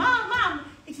I said, Mom.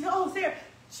 And she said, oh, Sarah,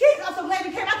 Jesus, I'm so glad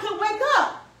you came. I couldn't wake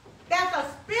up. That's a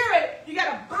spirit. You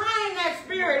got to bind that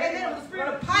spirit. And then it was the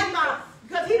spirit of Python.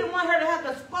 Because he didn't want her to have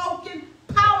the spoken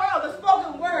power of the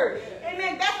spoken word.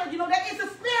 Amen. That's what, that it's a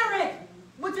spirit.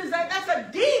 Which is that's a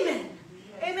demon.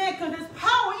 Amen. Because there's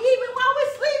power. Even while we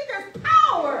sleep, there's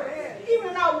power. Even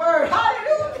in our word.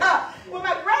 Hallelujah. Well,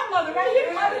 my grandmother, right here,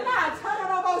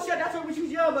 that's when she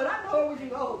was young, but I know her when she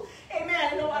was old. Amen.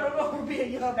 I don't know her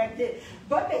being young back then.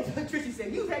 But Tricia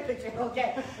said, use that picture.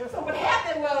 Okay. So what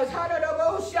happened was,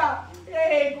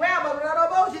 hey,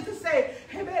 grandmother, used to say,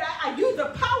 hey, man, I used the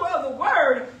power of the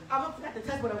word. I forgot to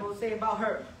tell what I'm going to say about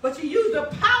her. But she used the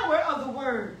power of the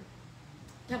word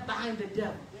to bind the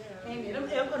devil. Amen.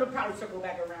 It'll probably circle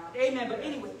back around. Amen. But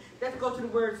anyway, let's go to the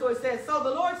word. So it says, so the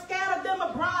Lord scattered them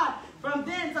abroad from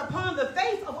thence upon the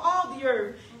face of all the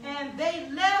earth, and they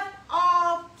left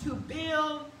off to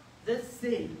build the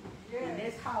city. Yes. And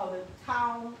that's how the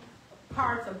town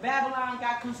parts of Babylon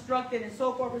got constructed and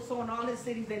so forth and so on, all his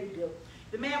cities that he built.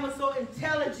 The man was so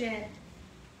intelligent,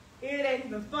 it ain't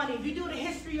even funny. If you do the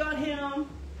history on him,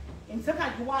 and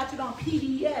sometimes you watch it on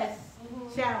PBS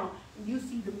channel, and you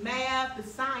see the math, the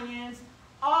science,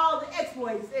 all the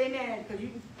exploits, amen, because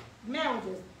the man was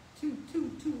just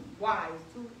too wise.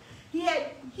 He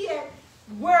had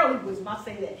worldly wisdom, I'll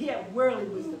say that. He had worldly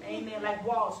wisdom, amen, like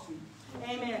Wall Street.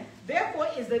 Amen. Therefore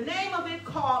is the name of it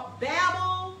called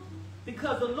Babel,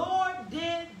 because the Lord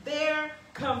did there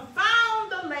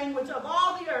confound the language of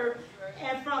all the earth,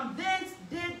 and from thence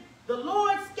did the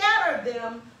Lord scatter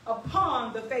them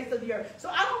upon the face of the earth. So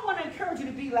I don't want to encourage you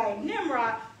to be like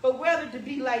Nimrod, but rather to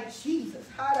be like Jesus.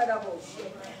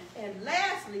 And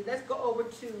lastly, let's go over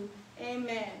to,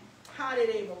 amen,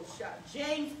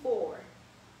 James 4.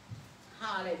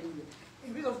 Hallelujah.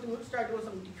 We're going to start doing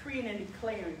some decreeing and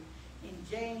declaring in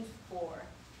James 4.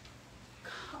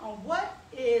 What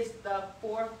is the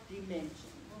fourth dimension?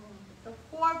 The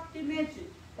fourth dimension.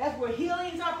 That's where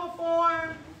healings are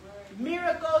performed.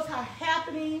 Miracles are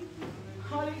happening.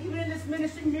 Even in this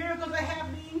ministry, miracles are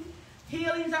happening.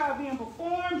 Healings are being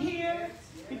performed here.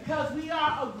 because we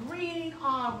are agreeing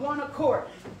on one accord.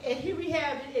 And here we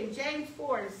have it in James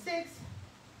 4 and 6.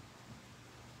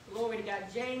 Glory to God.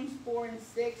 James 4 and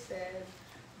 6 says,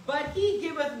 but he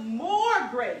giveth more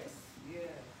grace.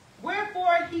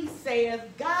 Wherefore he saith,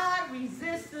 God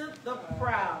resisteth the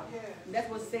proud. And that's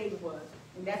what Satan was.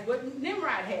 And that's what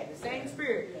Nimrod had, the same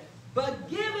spirit. But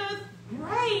giveth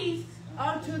grace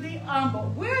unto the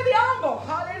humble. We're the humble.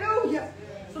 Hallelujah.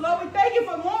 So Lord, we thank you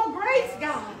for more grace,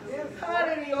 God.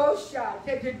 Hallelujah.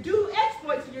 To do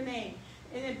exploits in your name.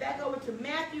 And then back over to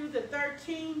Matthew the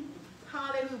 13.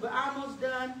 Hallelujah. We're almost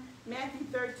done. Matthew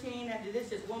 13. After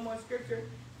this, just one more scripture.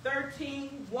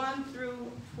 13, 1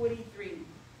 through 23.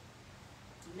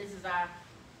 This is our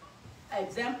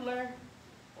exemplar,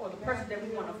 or the person that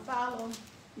we want to follow.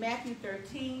 Matthew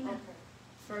 13,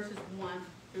 verses 1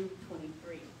 through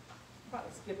 23.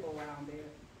 Probably skip around there.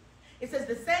 It says,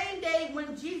 the same day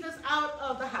went Jesus out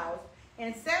of the house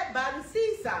and sat by the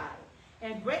seaside,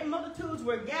 and great multitudes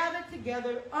were gathered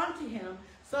together unto him,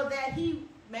 so that he,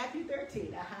 Matthew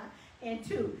 13, and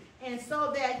 2, and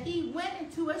so that he went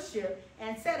into a ship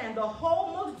and sat, and the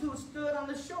whole multitude stood on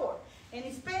the shore. And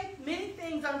he spake many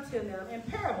things unto them in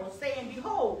parables, saying,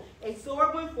 behold, a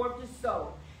sower went forth to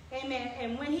sow. Amen.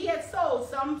 And when he had sowed,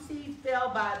 some seed fell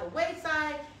by the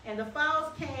wayside, and the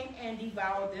fowls came and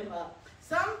devoured them up.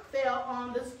 Some fell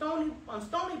on the stony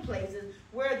places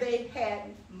where they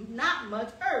had not much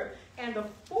earth, and the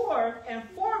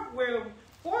forthwith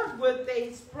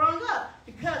they sprung up,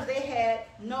 because they had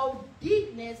no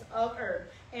deepness of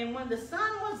earth. And when the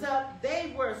sun was up,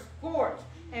 they were scorched.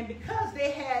 And because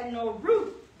they had no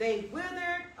root, they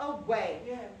withered away.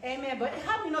 Yes. Amen. But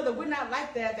how do we know that we're not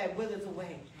like that withers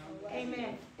away?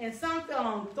 Amen. And some fell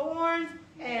on thorns,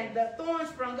 and the thorns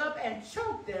sprung up and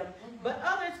choked them. But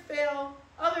others fell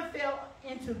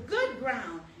into good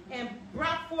ground and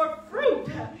brought forth fruit.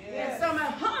 Yes. And some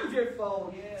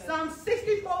 100-fold, yes. Some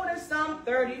 60-fold, and some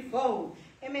 30-fold.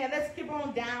 Amen. Let's keep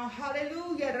on down.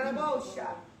 Hallelujah.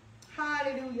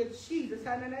 Hallelujah. Jesus.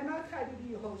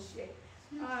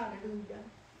 Hallelujah.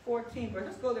 14 verse.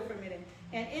 Let's go there for a minute.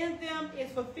 And in them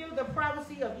is fulfilled the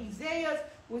prophecy of Isaiah,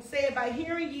 which said, by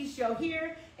hearing ye shall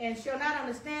hear, and shall not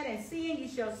understand, and seeing ye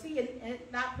shall see, and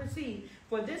not perceive.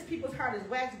 For this people's heart is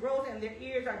waxed gross, and their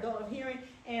ears are dull of hearing,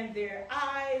 and their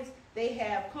eyes they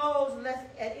have closed, lest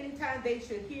at any time they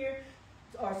should hear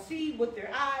or see with their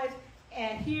eyes,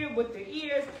 and hear with their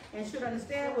ears, and should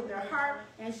understand with their heart,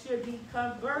 and should be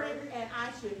converted, and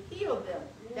I should heal them.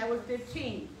 That was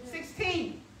 15.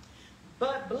 16.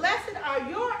 But blessed are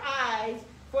your eyes,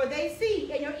 for they see,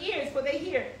 and your ears, for they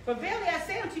hear. For verily I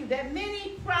say unto you, that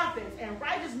many prophets and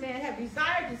righteous men have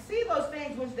desired to see those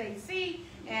things which they see,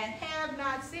 and have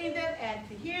not seen them, and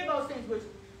to hear those things which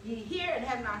ye hear, and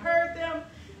have not heard them.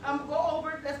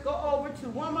 Let's go over to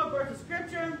one more verse of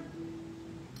scripture.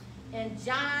 In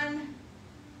John,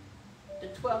 the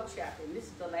 12th chapter. And this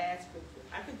is the last scripture.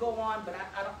 I could go on, but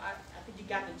I think you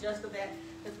got the gist of that.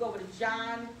 Let's go over to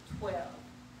John 12.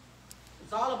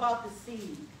 It's all about the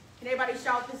seed. Can everybody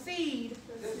shout the seed?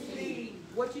 The seed.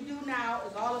 What you do now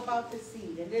is all about the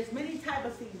seed. And there's many types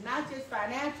of seeds, not just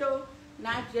financial,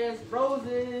 not just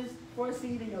roses for a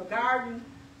seed in your garden.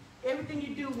 Everything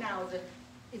you do now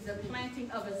is a planting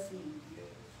of a seed.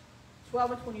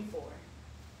 12 and 24.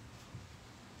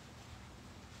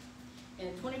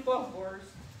 In the 24th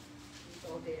verse,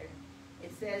 go there.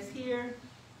 It says here,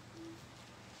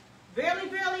 verily,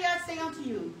 verily, I say unto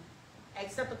you,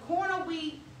 except a corn of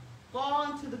wheat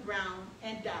fall into the ground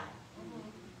and die,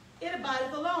 it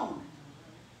abideth alone.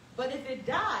 But if it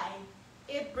die,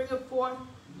 it bringeth forth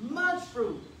much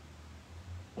fruit.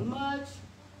 Much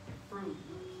fruit.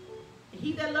 And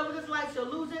he that loveth his life shall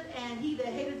lose it, and he that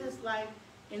hateth his life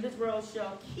in this world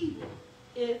shall keep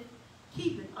it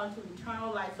unto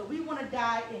eternal life. So we want to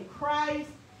die in Christ.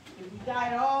 If we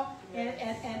die at all, and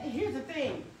here's the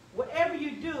thing: whatever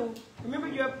you do, remember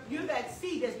you're that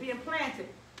seed that's being planted,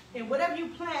 and whatever you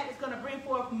plant is going to bring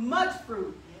forth much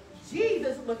fruit.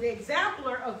 Jesus was the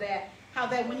exemplar of that. How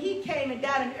that when he came and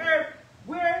died on the earth,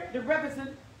 we're the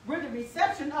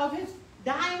reception of his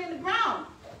dying in the ground.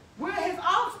 We're his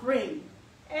offspring.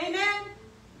 Amen.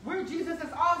 We're Jesus'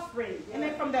 offspring. And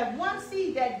then from that one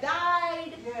seed that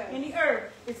died in the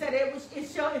earth, it said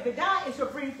if it died, it shall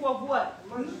bring forth what?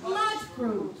 Much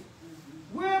fruit.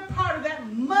 We're part of that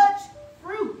much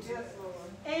fruit. Yes, Lord.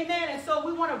 Amen. And so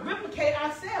we want to replicate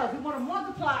ourselves. We want to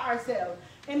multiply ourselves.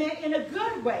 Amen. In a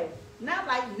good way. Not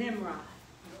like Nimrod.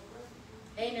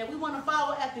 Amen. We want to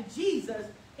follow after Jesus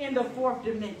in the fourth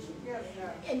dimension. Yes,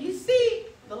 and you see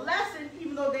the lesson,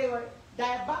 even though they were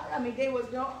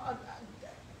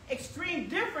extreme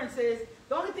differences.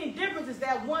 The only thing difference is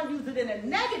that one used it in a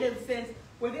negative sense,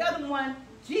 where the other one,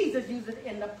 Jesus, used it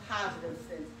in the positive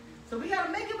sense. So we got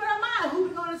to make it with our mind who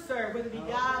we're going to serve, whether it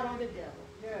be God or the devil.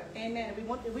 Yes. Amen.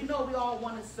 We know we all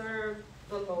want to serve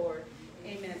the Lord.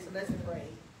 Amen. So let's pray.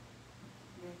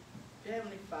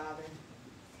 Heavenly Father,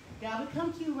 God, we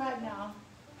come to you right now,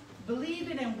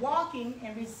 believing and walking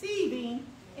and receiving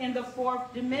in the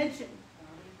fourth dimension.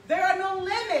 There are no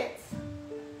limits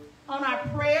on our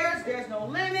prayers. There's no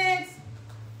limits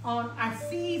on our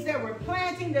seeds that we're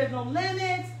planting. There's no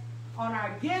limits on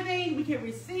our giving. We can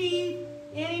receive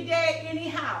any day,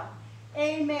 anyhow.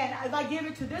 Amen. If I give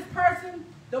it to this person,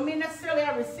 don't mean necessarily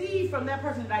I receive from that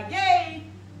person that I gave,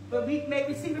 but we may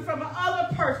receive it from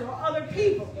another person or other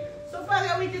people. So,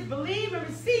 Father, we just believe and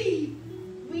receive.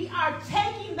 We are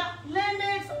taking the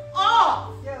limits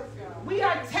off. Yes, we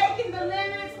are taking the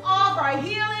limits off our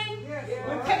healing. Yes,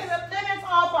 we're taking the limits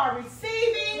off our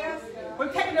receiving. Yes,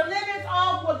 we're taking the limits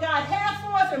off what God has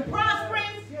for us and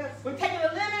prospering. Yes. We're taking the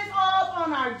limits off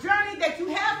on our journey that you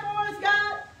have for us,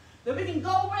 God. That we can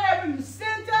go wherever you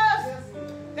sent us. Yes.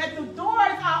 That the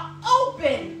doors are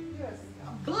open. Yes.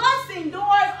 Blessing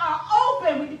doors are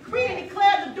open. We decree and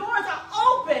declare the doors are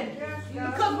open. Yes,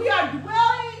 because we are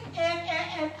dwelling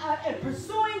and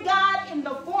pursuing God in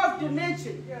the fourth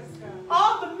dimension. Yes,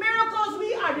 all the miracles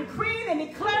we are decreeing and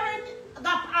declaring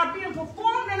are being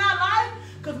performed in our life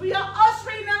because we are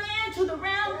ushering them into the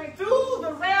realm, through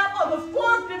the realm of the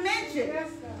fourth dimension. Yes,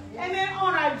 and then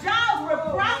on our jobs,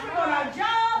 we're prospering on our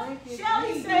jobs. Shall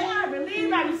we say, I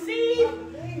believe, I receive?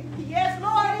 Yes,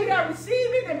 Lord, we are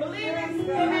receiving and believing.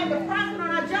 Amen. We're prospering on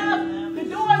our jobs. The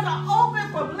doors are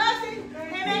open for blessings.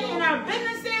 Amen. In our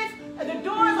businesses, the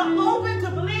doors are open to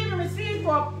believe and receive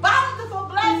for bountiful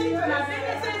blessings in our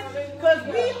businesses. Because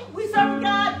we serve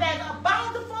God that's a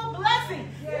bountiful blessing.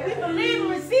 We believe and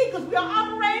receive because we are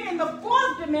operating in the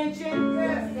fourth dimension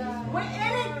where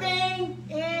anything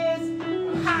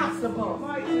is possible.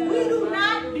 We do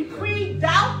not decree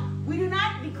doubt. We do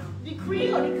not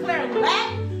decree or declare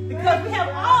lack because we have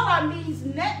all our needs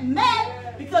met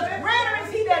because greater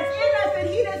is he that's in us than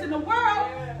he that's in the world.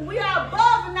 We are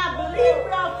above and not beneath.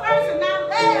 We are first and not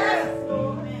last.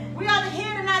 We are the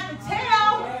head and not the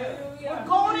tail. We're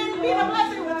going in being a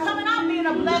blessing. We're coming out being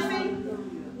a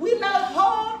blessing. We lay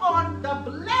hold on the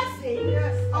blessing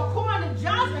according to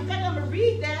Joshua. In fact, I'm going to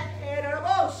read that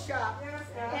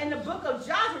in the book of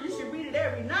Joshua. You should read it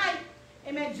every night.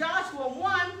 Amen. Joshua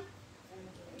 1.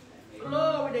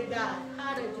 Glory to God.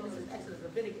 Hallelujah. Genesis, Exodus,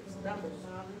 Leviticus, Numbers.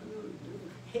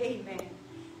 Amen.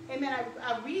 Amen.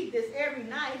 I read this every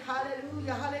night.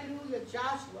 Hallelujah. Hallelujah.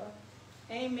 Joshua.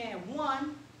 Amen.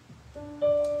 1.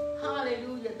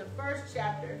 Hallelujah. The first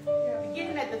chapter.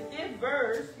 Beginning at the 5th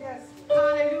verse. Yes.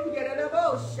 Hallelujah.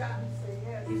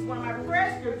 It's one of my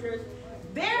prayer scriptures.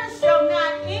 There shall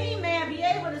not any man be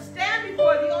able to stand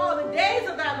before thee all the days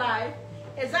of thy life.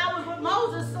 As I was with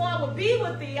Moses, so I will be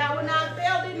with thee. I will not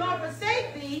fail thee nor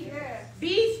forsake thee. Yes.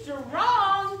 Be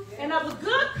strong and of a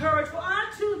good courage, for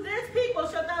unto this people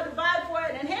shalt thou divide for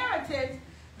an inheritance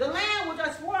the land which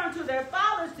I swore unto their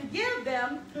fathers to give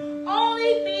them.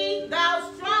 Only be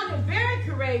thou strong and very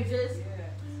courageous,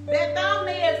 that thou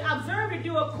mayest observe to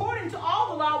do according to all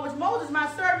the law which Moses my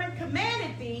servant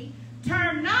commanded thee.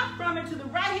 Turn not from it to the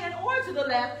right hand or to the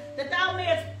left, that thou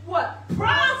mayest what?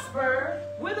 Prosper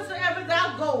whithersoever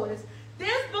thou goest.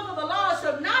 This book of the law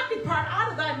shall not depart out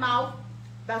of thy mouth,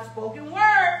 thy spoken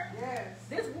word. Yes.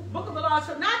 This book of the law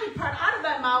shall not depart out of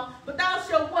thy mouth, but thou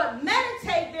shalt what?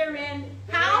 Meditate therein.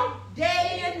 How?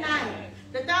 Day and night.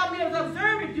 That thou mayest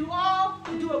observe to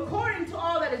do according to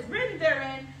all that is written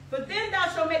therein. For then thou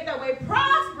shalt make thy way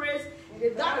prosperous.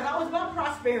 God is always about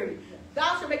prosperity.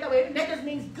 Thou shalt make thy way. That just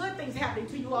means good things happening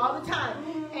to you all the time.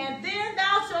 And then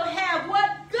thou shalt have what?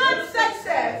 Good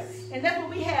success. And that's what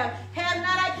we have. Have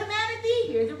not I commanded thee?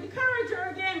 Here's a encourager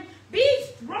again. Be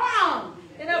strong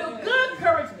and of a good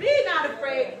courage. Be not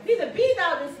afraid. Neither be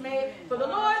thou dismayed. For the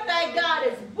Lord thy God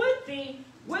is with thee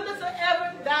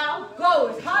whithersoever thou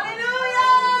goest. Hallelujah!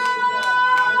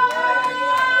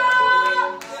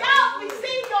 Shout,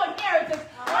 receive your inheritance.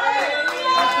 Hallelujah!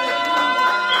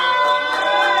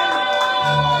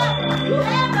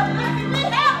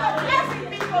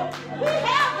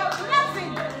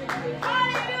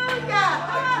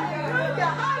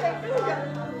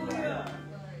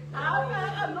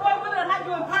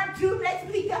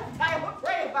 Next week, after time, we'll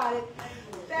pray about it.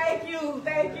 Thank you,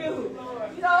 thank you.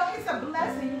 You know, it's a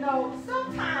blessing, you know.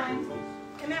 Sometimes,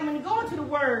 and then when you go into the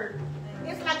Word,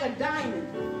 it's like a diamond.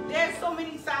 There's so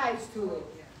many sides to it.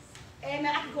 And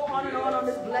I can go on and on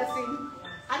this blessing.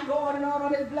 I can go on and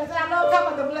on this blessing. I love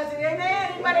talking about the blessing.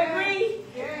 Amen. Anybody agree?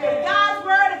 That God's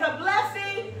word is a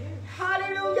blessing.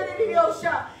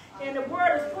 Hallelujah. And the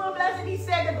word is full of blessing. He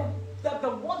said that the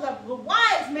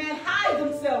wise man hides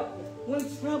himself when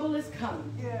trouble is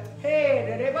coming.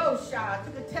 Hey, they both shy. I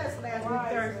took a test last week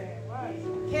Thursday.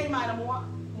 Came out of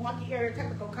Milwaukee Area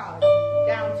Technical College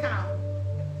downtown.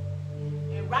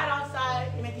 And right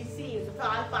outside MATC is the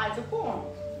Pfizer Forum.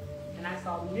 And I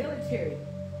saw military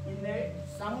in there,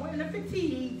 somewhere in the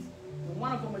fatigues. And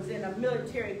one of them was in a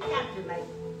military captain, like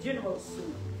general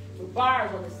suit, with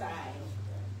bars on the side.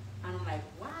 And I'm like,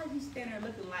 why is he standing there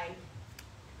looking like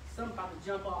something about to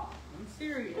jump off? I'm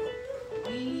serious.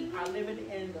 We are living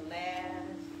in the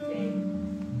last days.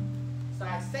 So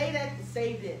I say that to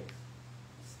say this.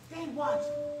 Stay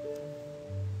watching.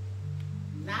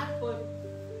 Not for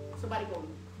somebody going to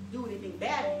do anything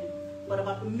bad to you, but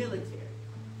about the military.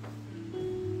 Be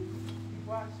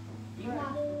watching. I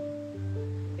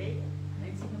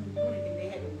didn't see them do anything. They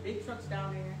had them big trucks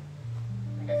down there.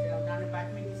 Like I said, I was down there by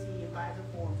Community and Pfizer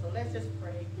Forum. So let's just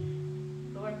pray.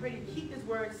 Lord, I pray to keep this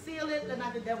word, seal it, let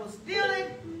not the devil steal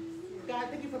it. God,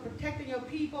 thank you for protecting your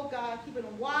people. God, keeping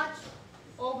a watch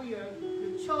over your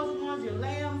chosen ones, your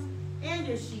lambs, and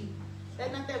your sheep.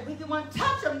 Let not that wicked one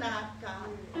touch them not, God.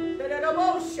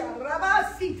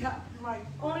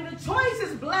 Only the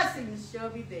choicest blessings shall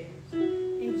be theirs.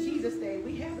 In Jesus' name,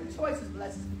 we have the choicest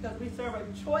blessings because we serve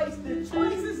the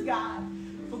choicest God.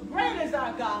 For great is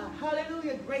our God.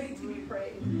 Hallelujah. Greatly to be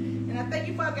praised. And I thank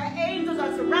you, Father God. Angels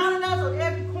are surrounding us on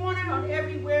every corner, on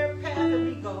everywhere path that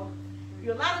we go.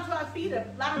 You're allowed to our feet,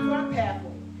 allowed to our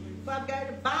pathway. Father God,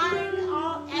 to bind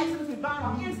all accidents, we bind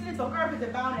all incidents on earth as they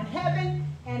bound in heaven.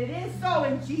 And it is so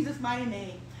in Jesus' mighty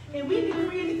name. And we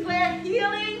decree and declare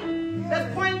healing.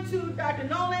 Let's point to Dr.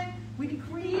 Nolan. We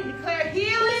decree and declare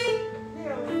healing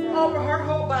over her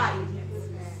whole body.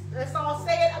 Let's all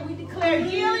say it. We declare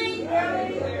healing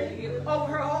over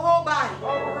her whole body.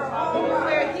 We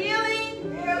declare healing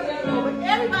over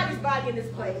everybody's body in this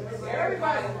place.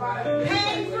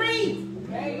 Pain-free.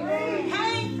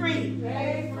 Pain-free.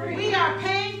 We are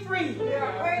pain-free.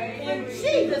 In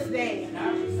Jesus' name.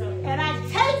 And I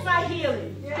take my healing.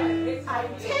 I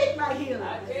take my healing.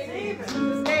 In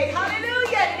Jesus' name.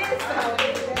 Hallelujah.